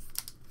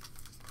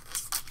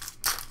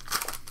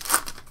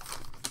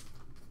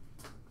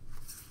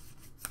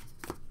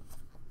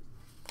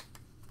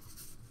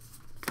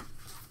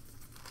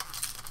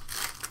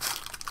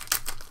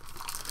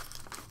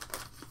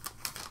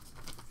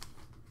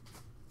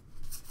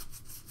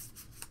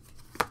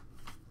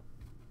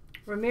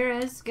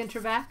 Ramirez,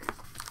 Ginter back.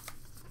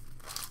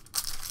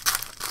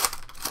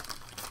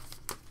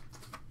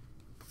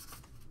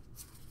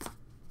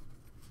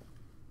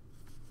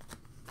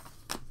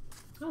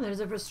 Oh,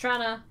 there's a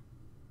Pastrana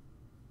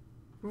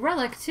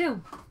relic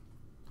too.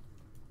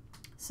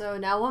 So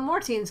now one more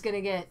team's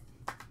gonna get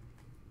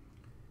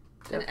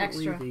an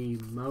extra. Definitely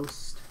the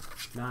most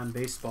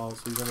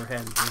non-baseballs we've ever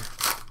had in here.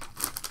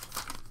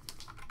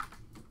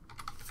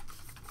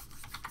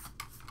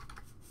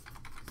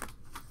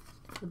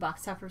 The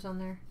box toppers on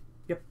there.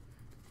 Yep.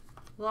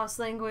 Lost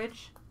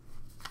Language.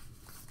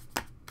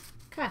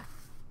 Okay.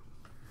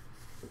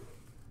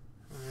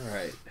 All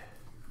right.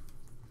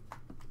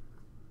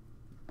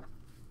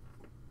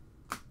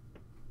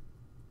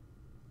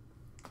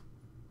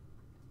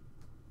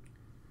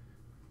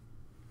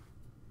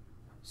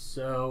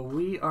 So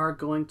we are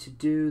going to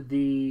do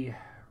the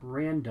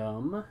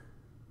random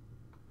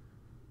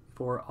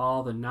for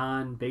all the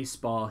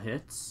non-baseball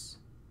hits.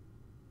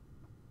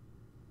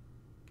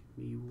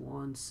 Give me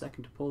 1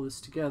 second to pull this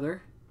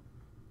together.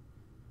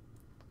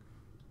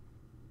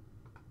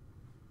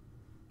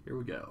 Here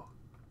we go.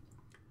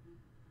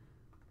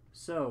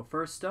 So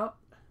first up,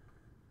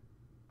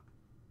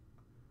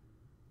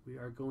 we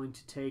are going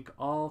to take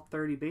all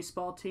 30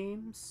 baseball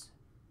teams.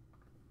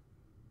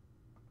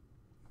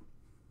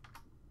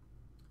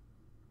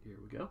 Here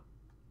we go.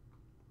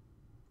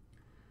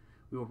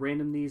 We will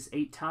random these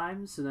 8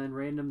 times and then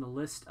random the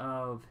list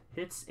of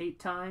hits 8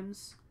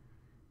 times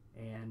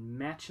and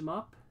match them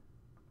up.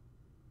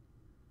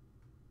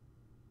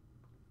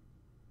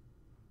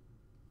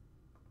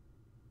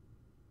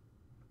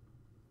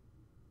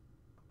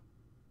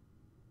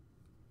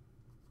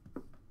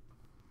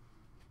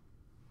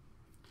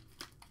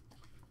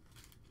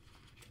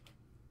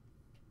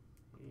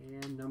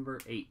 And number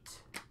 8.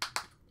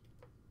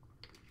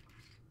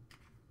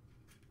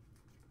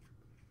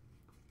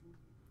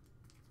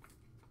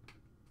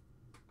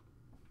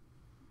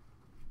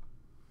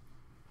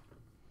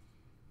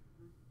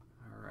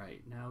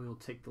 Now we'll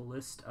take the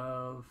list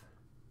of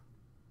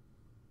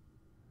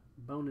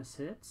bonus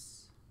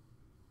hits.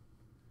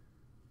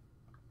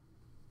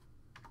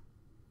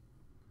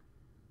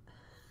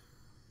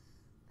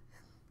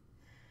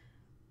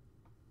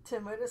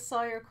 Tim, I just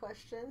saw your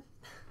question.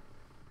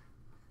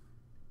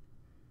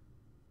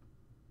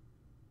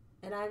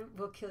 And I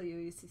will kill you,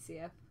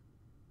 UCCF.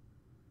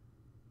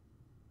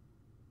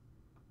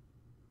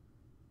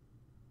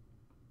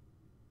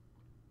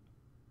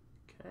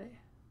 Okay.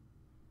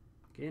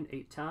 Again,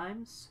 8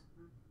 times.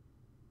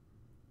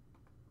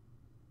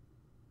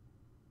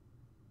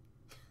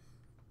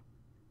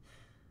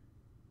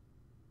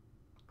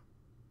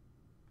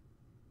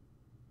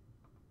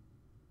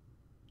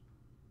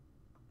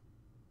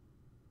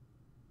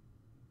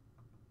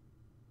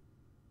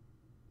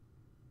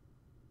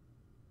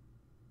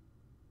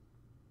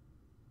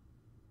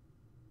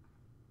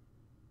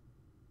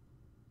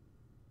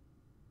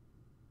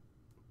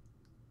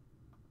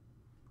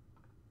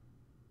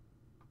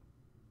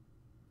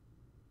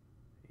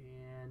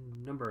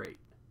 Number 8.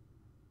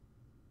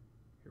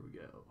 Here we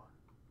go.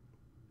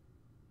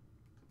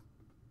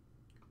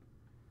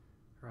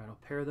 All right, I'll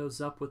pair those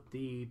up with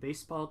the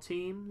baseball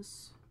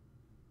teams.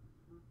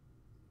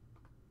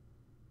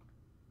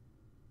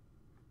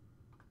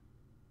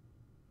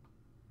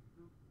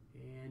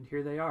 And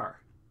here they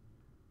are.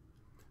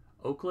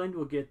 Oakland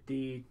will get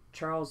the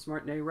Charles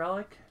Martinet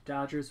relic.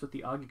 Dodgers with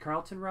the Augie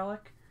Carlton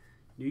relic.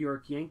 New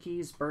York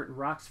Yankees, Burton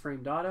Rocks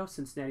framed auto.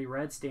 Cincinnati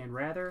Reds, Dan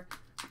Rather.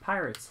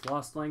 Pirates,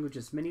 Lost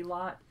Languages mini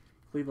lot.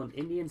 Cleveland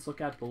Indians, look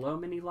out below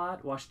mini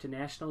lot. Washington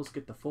Nationals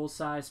get the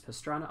full-size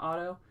Pastrana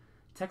auto.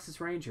 Texas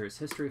Rangers,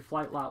 History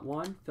Flight Lot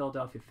 1.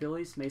 Philadelphia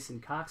Phillies, Mason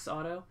Cox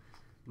auto.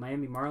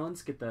 Miami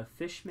Marlins get the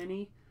Fish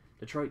mini.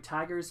 Detroit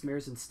Tigers,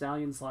 Mares and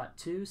Stallions Lot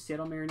 2.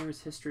 Seattle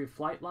Mariners, History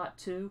Flight Lot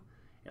 2.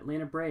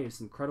 Atlanta Braves,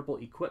 Incredible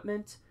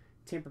Equipment.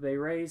 Tampa Bay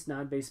Rays,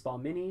 non-baseball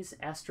minis.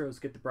 Astros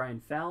get the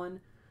Brian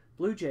Fallon.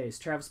 Blue Jays,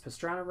 Travis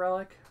Pastrana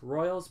relic.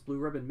 Royals, Blue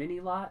Ribbon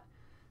mini lot.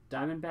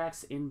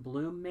 Diamondbacks In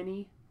Bloom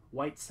mini.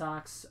 White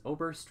Sox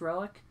Oberst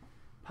relic.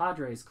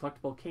 Padres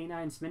collectible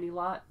canines mini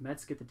lot.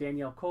 Mets get the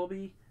Danielle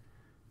Colby.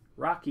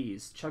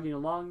 Rockies Chugging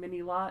Along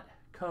mini lot.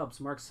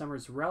 Cubs Mark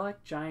Summers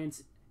relic.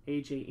 Giants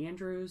AJ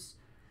Andrews.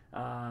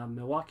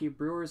 Milwaukee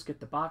Brewers get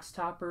the box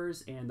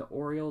toppers, and the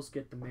Orioles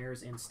get the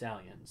Mares and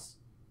Stallions.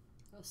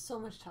 That was so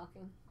much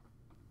talking.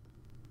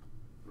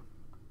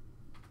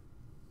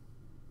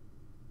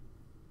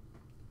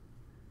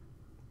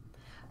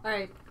 All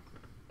right.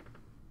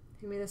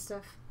 Give me this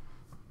stuff.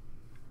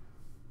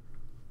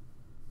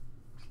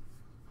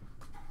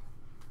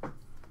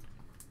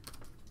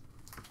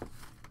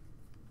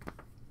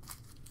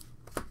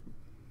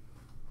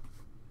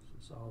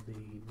 This is There's all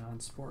the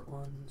non-sport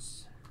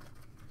ones.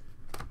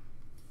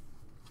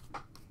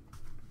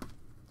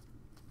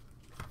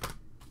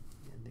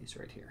 And these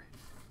right here.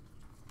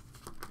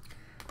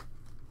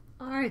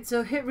 Alright,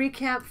 so hit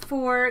recap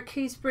for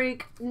case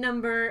break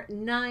number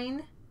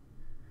 9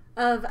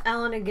 of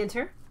Allen and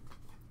Ginter.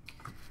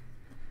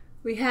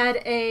 We had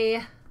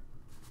a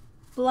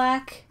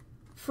black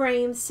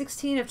frame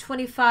 16 of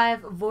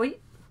 25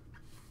 Voight,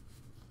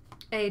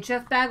 a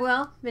Jeff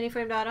Bagwell mini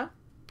framed auto,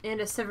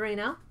 and a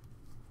Severino.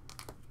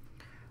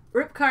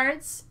 Rip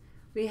cards,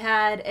 we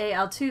had a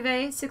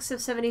Altuve 6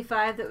 of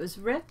 75 that was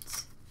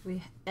ripped,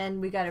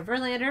 and we got a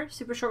Verlander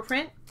super short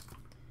print,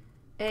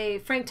 a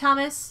Frank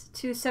Thomas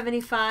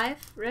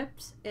 275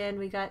 ripped, and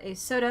we got a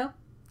Soto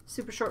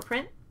super short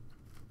print.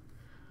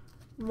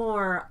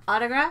 More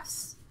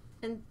autographs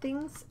and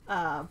things.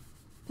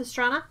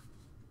 Pastrana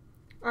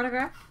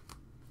autograph,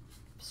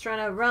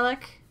 Pastrana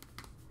relic,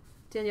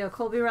 Daniel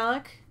Colby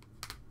relic,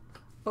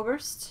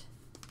 Oberst,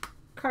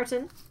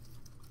 Carton,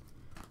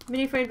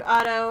 mini framed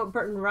auto,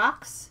 Burton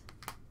Rocks,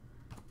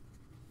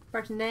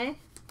 Bartonet,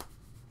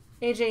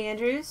 AJ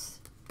Andrews,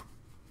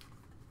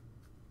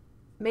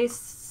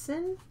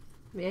 Mason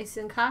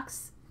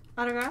Cox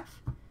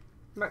autograph,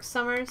 Mark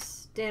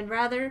Summers, Dan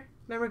Rather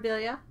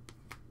memorabilia,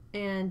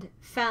 and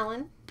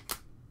Fallon.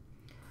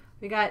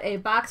 We got a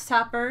box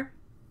topper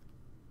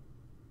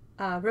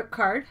rip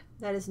card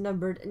that is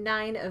numbered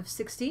 9 of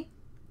 60,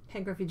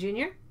 Hank Griffey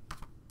Jr.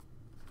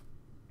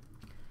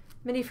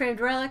 Mini framed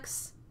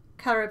relics,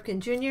 Cal Ripken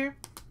Jr.,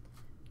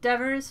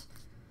 Devers,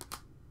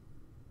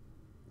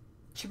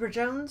 Chipper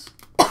Jones,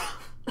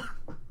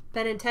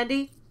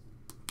 Benintendi,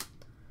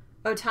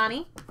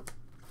 Otani,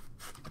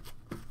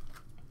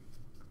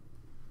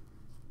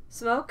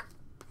 Smoke,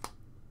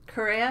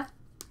 Correa,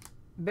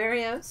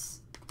 Berrios,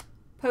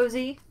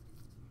 Posey,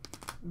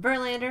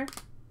 Verlander,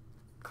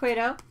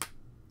 Cueto,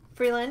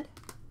 Freeland,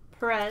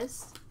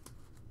 Perez,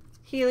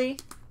 Healy,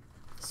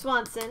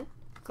 Swanson,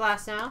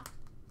 Glasnow,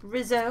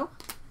 Rizzo,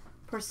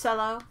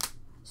 Porcello,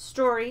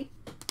 Story,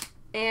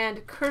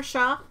 and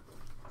Kershaw.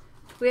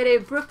 We had a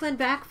Brooklyn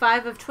back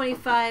 5 of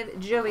 25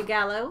 Joey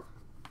Gallo.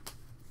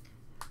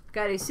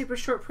 Got a super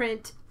short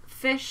print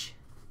Fish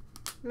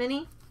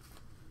mini.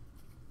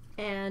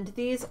 And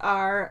these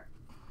are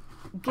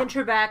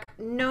Ginter back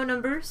no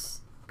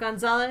numbers,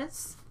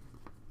 Gonzalez,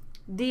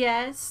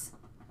 Diaz,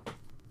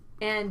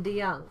 and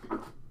DeYoung.